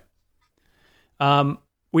think you're right.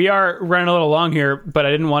 We are running a little long here, but I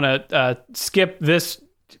didn't want to skip this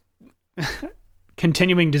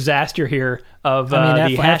continuing disaster here of the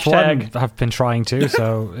hashtag. F1 have been trying to,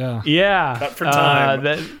 so yeah. Yeah. Cut for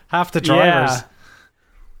time. Half the drivers.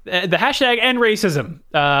 Yeah. The hashtag end racism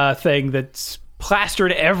thing that's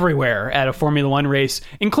plastered everywhere at a Formula One race,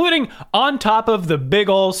 including on top of the big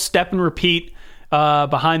old step and repeat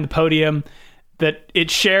behind the podium that it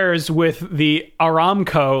shares with the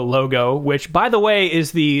Aramco logo, which, by the way,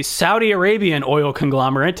 is the Saudi Arabian oil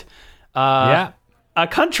conglomerate. A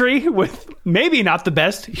country with maybe not the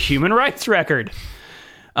best human rights record.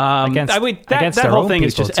 Against that whole thing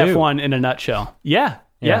is just too. F1 in a nutshell. Yeah.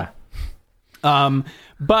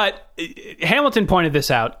 But Hamilton pointed this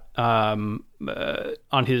out on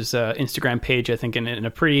his Instagram page, I think, in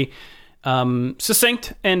a pretty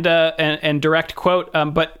succinct and direct quote.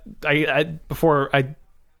 But before I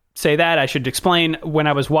say that, I should explain. When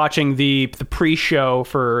I was watching the pre-show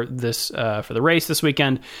for this for the race this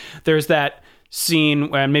weekend, there's that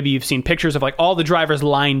scene, and maybe you've seen pictures of like all the drivers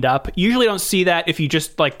lined up. You usually don't see that if you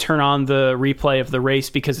just like turn on the replay of the race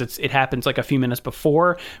because it happens like a few minutes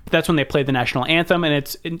before. But that's when they play the national anthem, and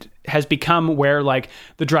it has become where like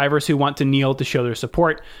the drivers who want to kneel to show their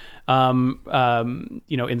support, in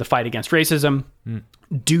the fight against racism,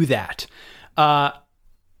 do that.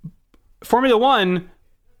 Formula One,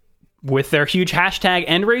 with their huge hashtag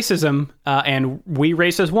end racism and we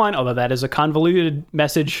race as one, although that is a convoluted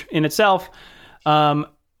message in itself, has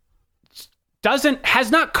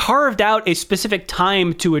not carved out a specific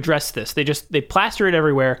time to address this. They plaster it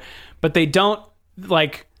everywhere, but they don't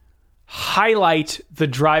like highlight the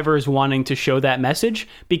drivers wanting to show that message,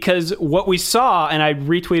 because what we saw, and I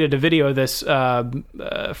retweeted a video of this from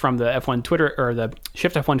the F1 Twitter, or the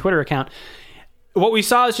Shift F1 Twitter account. What we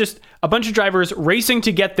saw is just a bunch of drivers racing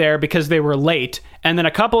to get there because they were late, and then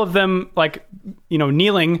a couple of them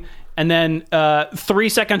kneeling, and then 3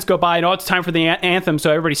 seconds go by and it's time for the anthem, so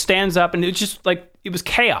everybody stands up, and it's just like it was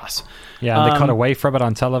chaos. Yeah, and they cut away from it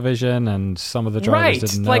on television, and some of the drivers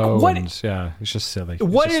didn't know. Like, what? It's just silly.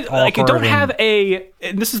 Don't have a.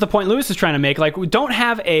 This is the point Lewis is trying to make. Like, don't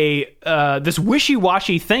have a this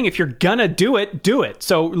wishy-washy thing. If you're gonna do it, do it.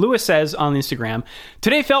 So Lewis says on Instagram,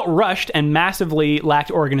 today felt rushed and massively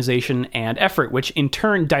lacked organization and effort, which in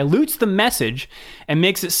turn dilutes the message and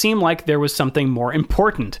makes it seem like there was something more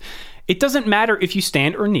important. It doesn't matter if you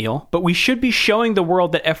stand or kneel, but we should be showing the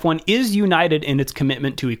world that F1 is united in its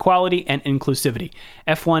commitment to equality and inclusivity.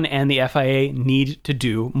 F1 and the FIA need to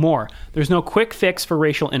do more. There's no quick fix for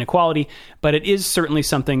racial inequality, but it is certainly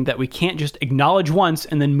something that we can't just acknowledge once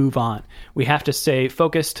and then move on. We have to stay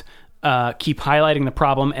focused, keep highlighting the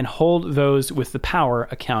problem, and hold those with the power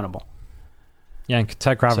accountable. Yeah, and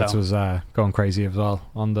Ted Kravitz was going crazy as well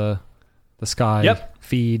on the Sky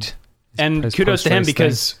feed. And kudos to him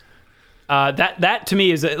because that to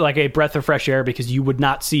me is like a breath of fresh air, because you would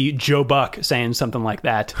not see Joe Buck saying something like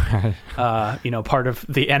that. Part of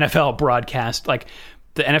the NFL broadcast. Like,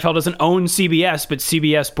 the NFL doesn't own CBS, but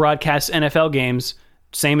CBS broadcasts NFL games,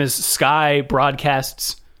 same as Sky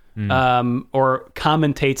broadcasts or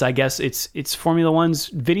commentates. I guess it's Formula One's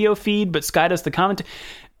video feed, but Sky does the comment.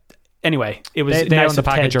 Anyway, it was they nice own the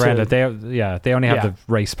package around it. They only have Yeah. the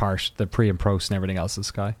race part, the pre and post, and everything else is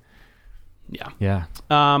Sky. Yeah.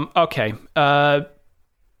 Okay.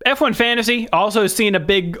 F1 Fantasy also seeing a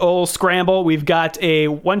big old scramble. We've got a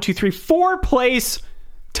 4 place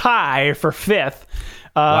tie for fifth.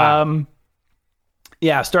 Wow.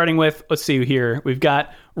 Yeah, starting with, let's see here. We've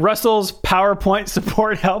got Russell's PowerPoint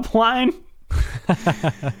support helpline.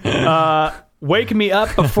 Wake me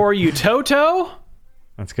up before you Toto.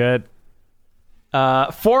 That's good. 4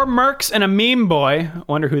 Mercs and a meme boy.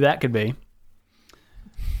 Wonder who that could be.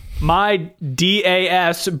 My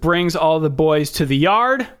DAS brings all the boys to the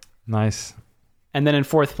yard. Nice. And then in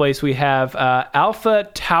fourth place, we have Alpha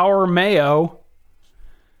Tower Mayo.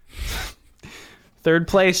 Third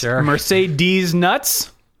place, Sure. Mercedes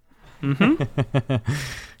Nuts.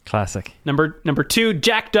 Classic. Number 2,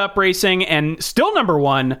 Jacked Up Racing. And still number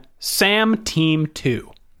 1, Sam Team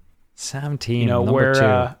 2. Sam Team, where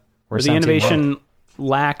 2. Where the innovation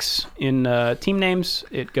lacks in team names,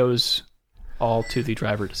 it goes all to the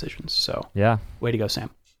driver decisions. So, yeah. Way to go,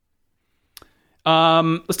 Sam.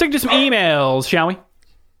 Let's take to some emails, shall we?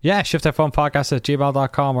 Yeah,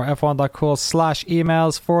 shiftf1podcast@gmail.com or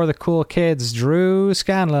f1.cool/emails for the cool kids. Drew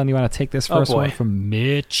Scanlon, you want to take this first one from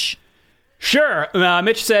Mitch? Sure.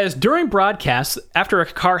 Mitch says, during broadcasts, after a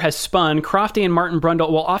car has spun, Crofty and Martin Brundle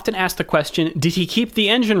will often ask the question, did he keep the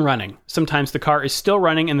engine running? Sometimes the car is still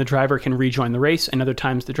running and the driver can rejoin the race, and other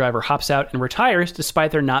times the driver hops out and retires despite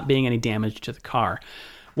there not being any damage to the car.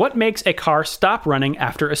 What makes a car stop running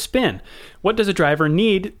after a spin? What does a driver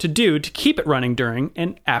need to do to keep it running during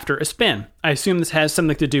and after a spin? I assume this has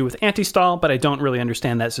something to do with anti-stall, but I don't really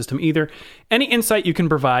understand that system either. Any insight you can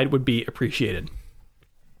provide would be appreciated.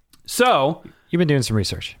 So, you've been doing some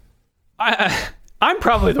research. I'm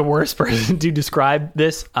probably the worst person to describe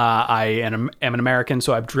this. I am an American,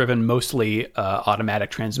 so I've driven mostly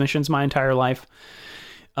automatic transmissions my entire life.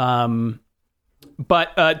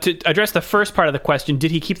 But to address the first part of the question,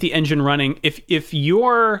 did he keep the engine running? If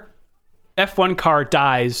your F1 car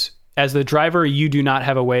dies, as the driver, you do not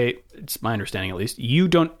have a way, it's my understanding at least, you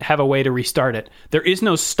don't have a way to restart it. There is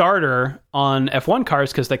no starter on F1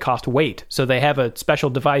 cars because they cost weight. So they have a special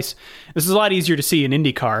device. This is a lot easier to see in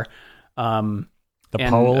IndyCar.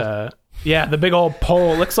 Pole? Yeah, the big old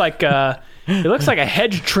pole. It looks like a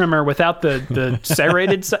hedge trimmer without the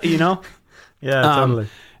serrated, Yeah, totally.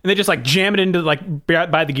 And they just jam it into by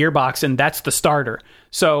the gearbox, and that's the starter.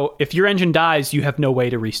 So if your engine dies, you have no way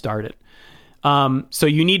to restart it. So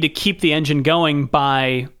you need to keep the engine going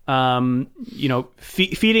by,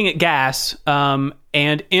 feeding it gas, and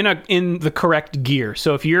in the correct gear.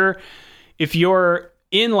 So if you're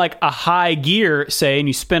in a high gear, say, and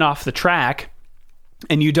you spin off the track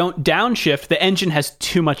and you don't downshift, the engine has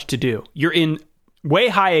too much to do. You're in way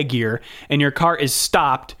high gear and your car is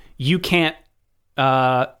stopped. You can't,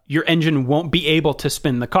 your engine won't be able to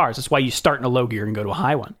spin the cars. That's why you start in a low gear and go to a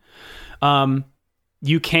high one.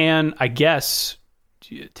 You can, I guess,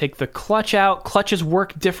 take the clutch out. Clutches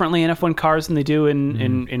work differently in F1 cars than they do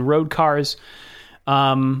in road cars.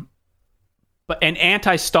 But an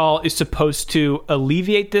anti-stall is supposed to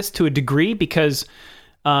alleviate this to a degree because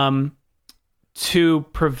to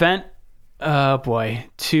prevent,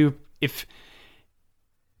 if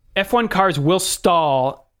F1 cars will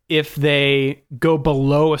stall if they go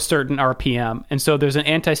below a certain RPM. And so there's an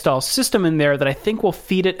anti-stall system in there that I think will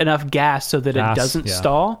feed it enough gas so that it doesn't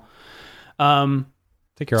stall. I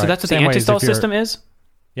think you're right. So that's what the anti-stall system is?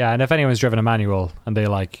 Yeah, and if anyone's driven a manual and they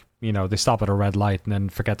they stop at a red light and then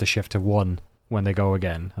forget to shift to 1 when they go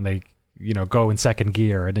again, and they, go in second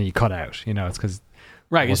gear and then you cut out, it's because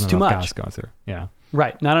it's too much gas going through. Yeah.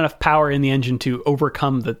 Right. Not enough power in the engine to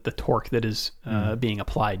overcome the torque that is being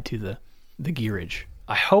applied to the gearage.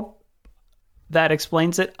 I hope that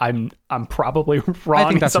explains it. I'm probably wrong. I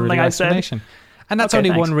think that's something a really I good explanation. And that's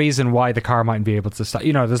only one reason why the car mightn't be able to start.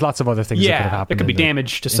 There's lots of other things that could have happened. It could be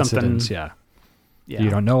damage to something. Yeah. You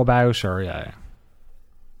don't know about, or yeah.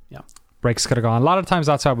 Brakes could have gone. A lot of times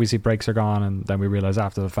that's how we see brakes are gone, and then we realize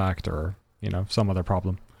after the fact, or some other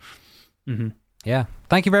problem. Mm-hmm. Yeah.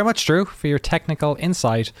 Thank you very much, Drew, for your technical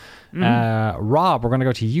insight. Rob, we're going to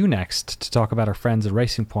go to you next to talk about our friends at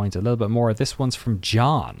Racing Point a little bit more. This one's from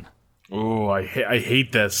John. Oh, I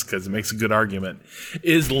hate this because it makes a good argument.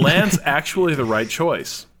 Is Lance actually the right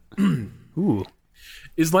choice? Ooh.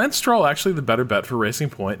 Is Lance Stroll actually the better bet for Racing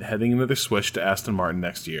Point heading into their switch to Aston Martin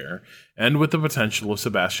next year, and with the potential of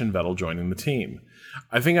Sebastian Vettel joining the team?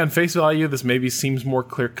 I think on face value, this maybe seems more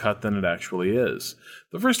clear-cut than it actually is.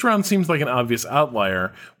 The first round seems like an obvious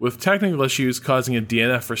outlier, with technical issues causing a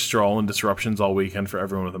DNF for Stroll and disruptions all weekend for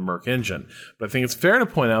everyone with a Merc engine. But I think it's fair to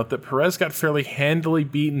point out that Perez got fairly handily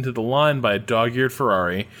beaten to the line by a dog-eared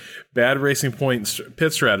Ferrari. Bad Racing Point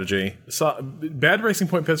pit strategy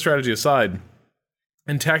aside,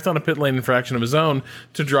 and tacked on a pit lane infraction of his own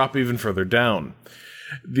to drop even further down.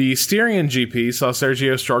 The Styrian GP saw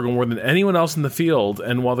Sergio struggle more than anyone else in the field,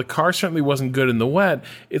 and while the car certainly wasn't good in the wet,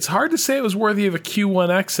 it's hard to say it was worthy of a Q1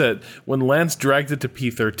 exit when Lance dragged it to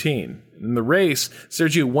P13. In the race,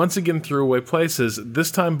 Sergio once again threw away places,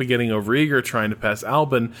 this time beginning overeager trying to pass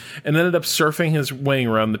Albon, and ended up surfing his way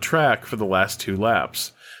around the track for the last 2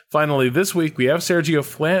 laps. Finally, this week, we have Sergio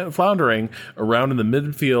floundering around in the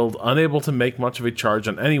midfield, unable to make much of a charge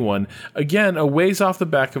on anyone, again, a ways off the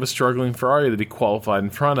back of a struggling Ferrari that he qualified in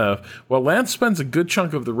front of, while Lance spends a good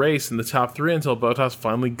chunk of the race in the top 3 until Bottas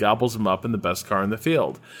finally gobbles him up in the best car in the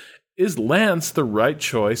field. Is Lance the right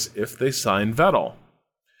choice if they sign Vettel?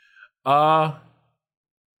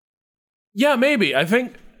 Yeah, maybe. I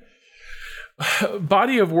think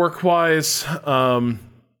body of work-wise,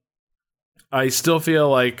 I still feel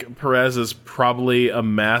like Perez has probably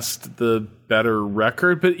amassed the better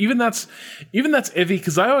record, but even that's iffy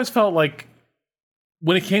because I always felt like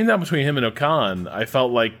when it came down between him and Ocon, I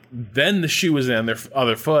felt like then the shoe was on their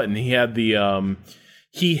other foot, and he had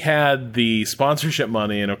the sponsorship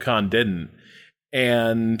money and Ocon didn't,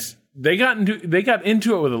 and they got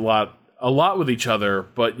into it with a lot with each other.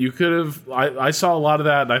 But you could have I saw a lot of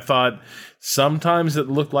that, and I thought sometimes it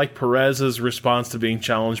looked like Perez's response to being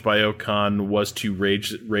challenged by Ocon was to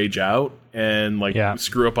rage out and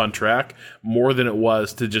screw up on track more than it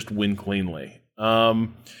was to just win cleanly.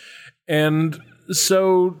 And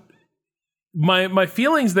so my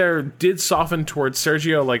feelings there did soften towards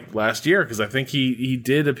Sergio like last year, because I think he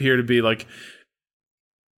did appear to be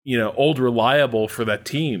old reliable for that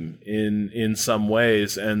team in some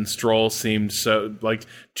ways, and Stroll seemed so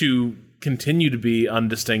to continue to be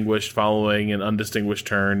undistinguished following an undistinguished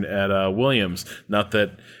turn at Williams. Not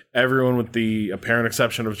that everyone, with the apparent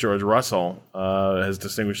exception of George Russell, has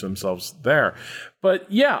distinguished themselves there. But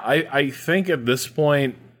yeah, I think at this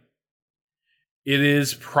point it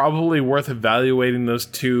is probably worth evaluating those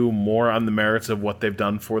two more on the merits of what they've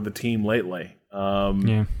done for the team lately.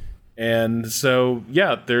 And so,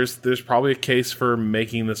 yeah, there's probably a case for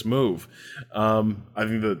making this move. I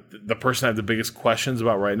think the person I have the biggest questions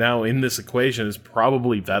about right now in this equation is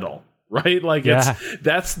probably Vettel, right?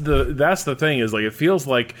 That's the thing is it feels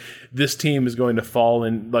like this team is going to fall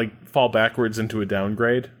backwards into a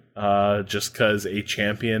downgrade, just because a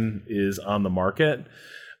champion is on the market.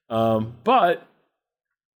 But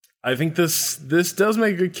I think this does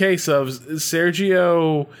make a good case of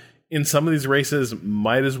Sergio in some of these races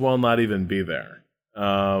might as well not even be there.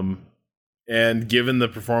 And given the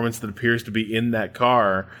performance that appears to be in that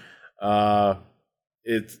car,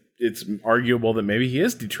 it's arguable that maybe he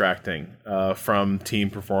is detracting from team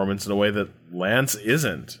performance in a way that Lance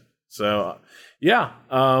isn't. So, yeah,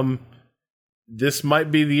 this might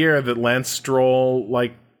be the year that Lance Stroll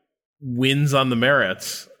wins on the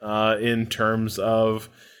merits in terms of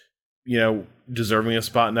deserving a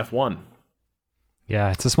spot in F1.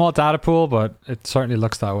 Yeah, it's a small data pool, but it certainly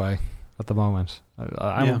looks that way at the moment.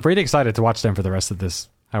 I'm really excited to watch them for the rest of this,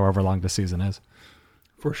 however long this season is.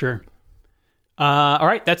 For sure. All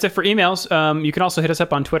right, that's it for emails. You can also hit us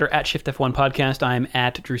up on Twitter at ShiftF1 Podcast. I'm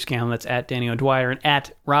at Drew Scanlon. That's at Danny O'Dwyer, and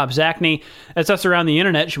at Rob Zachney. That's us around the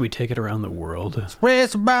internet. Should we take it around the world?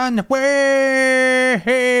 Race around the way.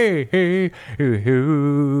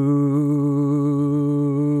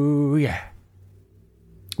 Yeah.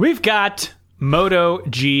 We've got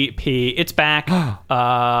MotoGP. It's back.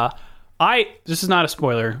 This is not a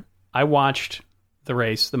spoiler. I watched the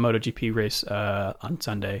race, the MotoGP race, on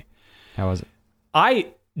Sunday. How was it?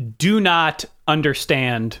 I do not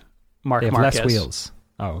understand Marc Marquez. Less wheels.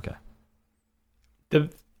 Oh, okay.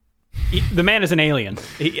 The man is an alien.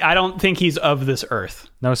 I don't think he's of this earth.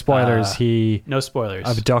 No spoilers. No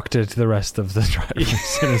spoilers. Abducted the rest of the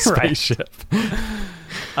drivers in a spaceship.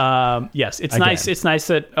 Yes, it's nice. It's nice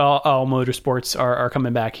that all motorsports are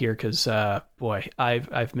coming back here because, boy,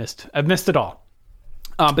 I've missed it all.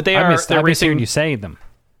 But they're racing. Hearing you say them.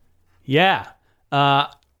 Yeah,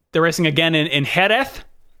 they're racing again in Jerez,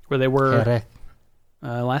 where they were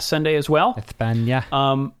last Sunday as well.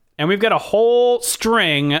 España. And we've got a whole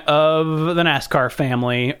string of the NASCAR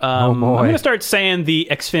family. I'm going to start saying the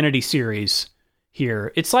Xfinity Series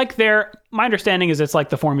here. It's like my understanding is it's like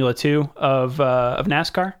the Formula 2 of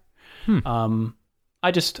NASCAR.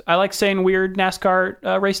 I like saying weird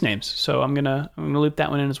NASCAR race names, so I'm gonna loop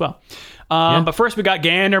that one in as well. But first we got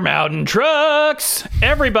Gander Mountain Trucks.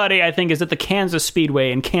 Everybody, I think, is at the Kansas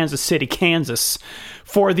Speedway in Kansas City, Kansas,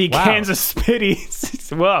 for the Kansas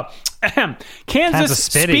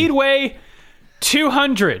Speedway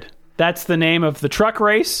 200. That's the name of the truck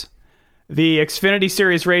race. The Xfinity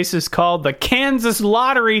Series race is called the Kansas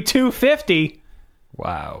Lottery 250.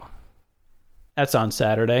 Wow. That's on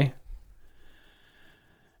Saturday.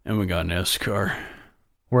 And we got NASCAR.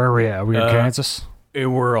 Where are we at? Are we in Kansas?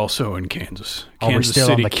 We're also in Kansas. Are we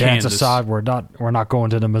still on the Kansas side? We're not going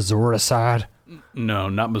to the Missouri side? No,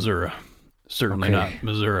 not Missouri. Certainly not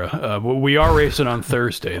Missouri. We are racing on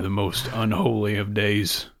Thursday, the most unholy of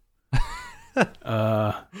days.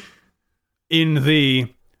 In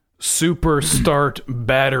the Super Start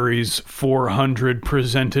Batteries 400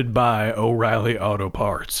 presented by O'Reilly Auto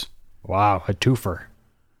Parts. Wow, a twofer.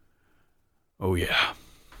 Oh, yeah.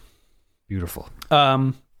 Beautiful.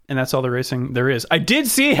 And that's all the racing there is. I did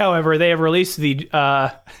see, however, they have released the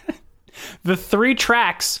 3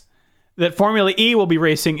 tracks that Formula E will be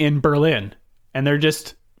racing in Berlin. And they're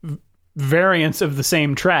just variants of the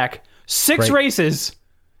same track. 6 races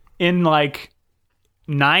in like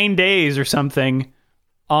 9 days or something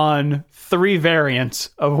on 3 variants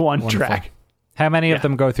of one track. How many of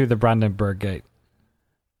them go through the Brandenburg Gate?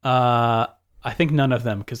 I think none of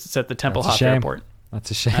them, because it's at the Tempelhof Airport. That's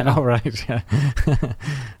a shame. All right. Yeah.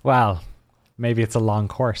 Well, maybe it's a long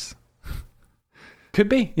course. Could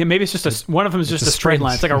be. Yeah, maybe it's just one of them is just a straight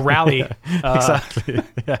line. It's like a rally exactly.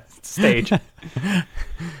 Stage.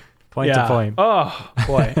 Point to point. Oh,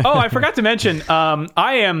 boy. Oh, I forgot to mention,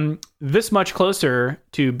 I am this much closer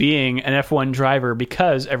to being an F1 driver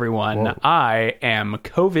because, everyone, I am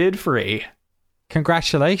COVID-free.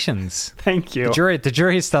 Congratulations. Thank you. The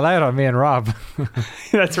jury's still out on me and Rob.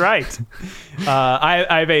 That's right. I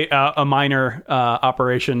have a minor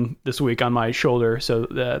operation this week on my shoulder, so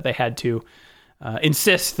they had to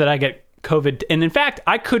insist that I get COVID. And in fact,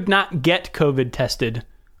 I could not get COVID tested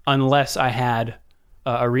unless I had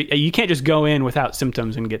you can't just go in without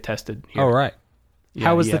symptoms and get tested here. Oh, right. Yeah,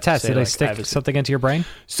 how was the test? Did they stick something into your brain?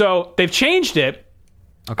 So they've changed it.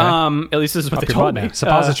 Okay. At least this is what they told me.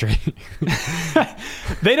 Suppository.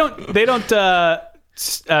 They don't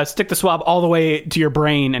stick the swab all the way to your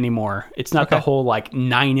brain anymore. It's not the whole like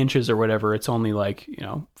 9 inches or whatever. It's only like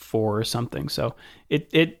 4 or something. So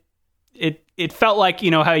it felt like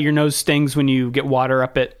how your nose stings when you get water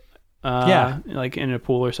up it. Like in a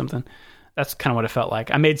pool or something. That's kind of what it felt like.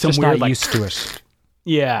 I made some just weird not used to it.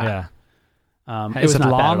 Yeah. Is it not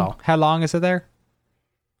long? Bad at all. How long is it there?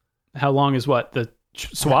 How long is what? The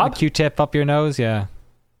swab? Q-tip up your nose, yeah.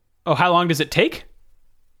 Oh, how long does it take?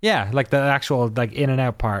 Yeah, like the actual like in and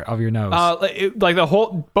out part of your nose. Like the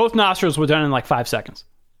whole, both nostrils were done in like 5 seconds.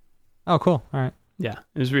 Oh, cool. All right. Yeah,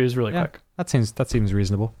 it was really quick. That seems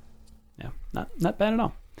reasonable. Yeah, not bad at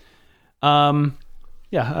all.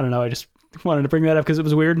 Yeah, I don't know. I just wanted to bring that up because it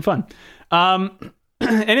was weird and fun.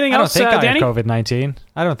 Anything else, Danny? I have COVID-19.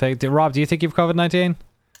 I don't think. Rob, do you think you've COVID-19?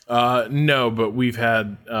 No, but we've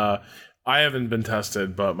had. I haven't been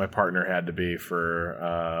tested, but my partner had to be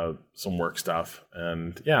for some work stuff,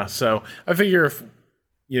 and yeah. So I figure if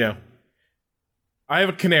I have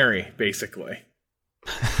a canary, basically.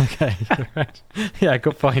 Okay, right. Yeah,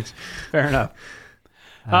 good point. Fair enough.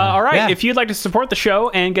 All right. If you'd like to support the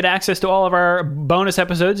show and get access to all of our bonus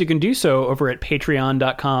episodes, you can do so over at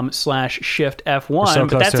patreon.com/shiftf1.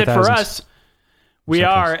 But that's it for us. We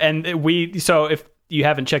are. And so if you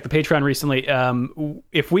haven't checked the Patreon recently,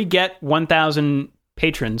 if we get 1,000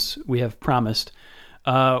 patrons, we have promised,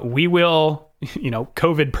 we will,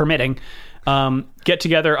 COVID permitting, get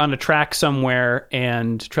together on a track somewhere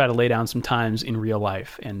and try to lay down some times in real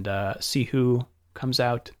life and see who comes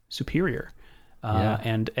out superior.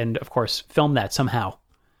 And of course, film that somehow.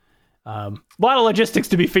 A lot of logistics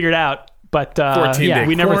to be figured out, but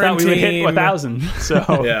we never thought we would hit 1,000.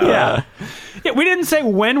 So yeah, we didn't say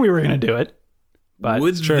when we were going to do it, But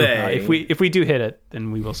would they, if we do hit it,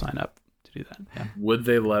 then we will sign up to do that. Yeah. Would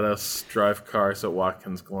they let us drive cars at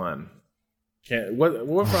Watkins Glen? How much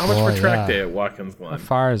for track day at Watkins Glen? How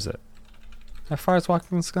far is it? How far is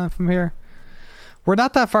Watkins Glen from here? We're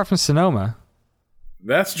not that far from Sonoma.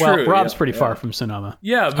 That's true. Well, Rob's pretty far from Sonoma.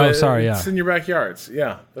 Yeah, but it's in your backyards.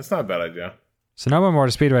 Yeah, that's not a bad idea. Sonoma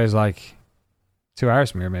Motor Speedway is like 2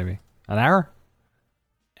 hours from here, maybe. An hour?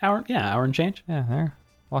 Hour and change. Yeah, there.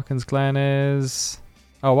 Watkins Glen is...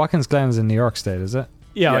 Oh, Watkins Glen is in New York State, is it?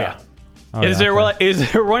 Yeah. Oh, is there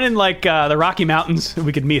one in like the Rocky Mountains?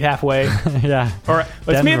 We could meet halfway. Yeah. Or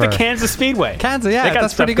let's meet at the Kansas Speedway. Kansas, yeah, they got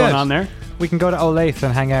that's stuff pretty good. going on there. We can go to Olathe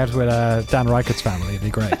and hang out with Dan Reichert's family. It'd be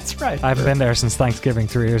great. That's right. I haven't been there since Thanksgiving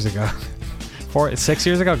 3 years ago. 6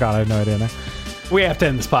 years ago? God, I have no idea now. We have to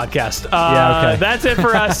end this podcast. Okay. That's it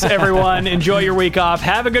for us, everyone. Enjoy your week off.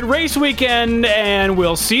 Have a good race weekend, and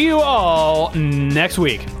we'll see you all next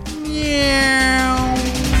week. Yeah.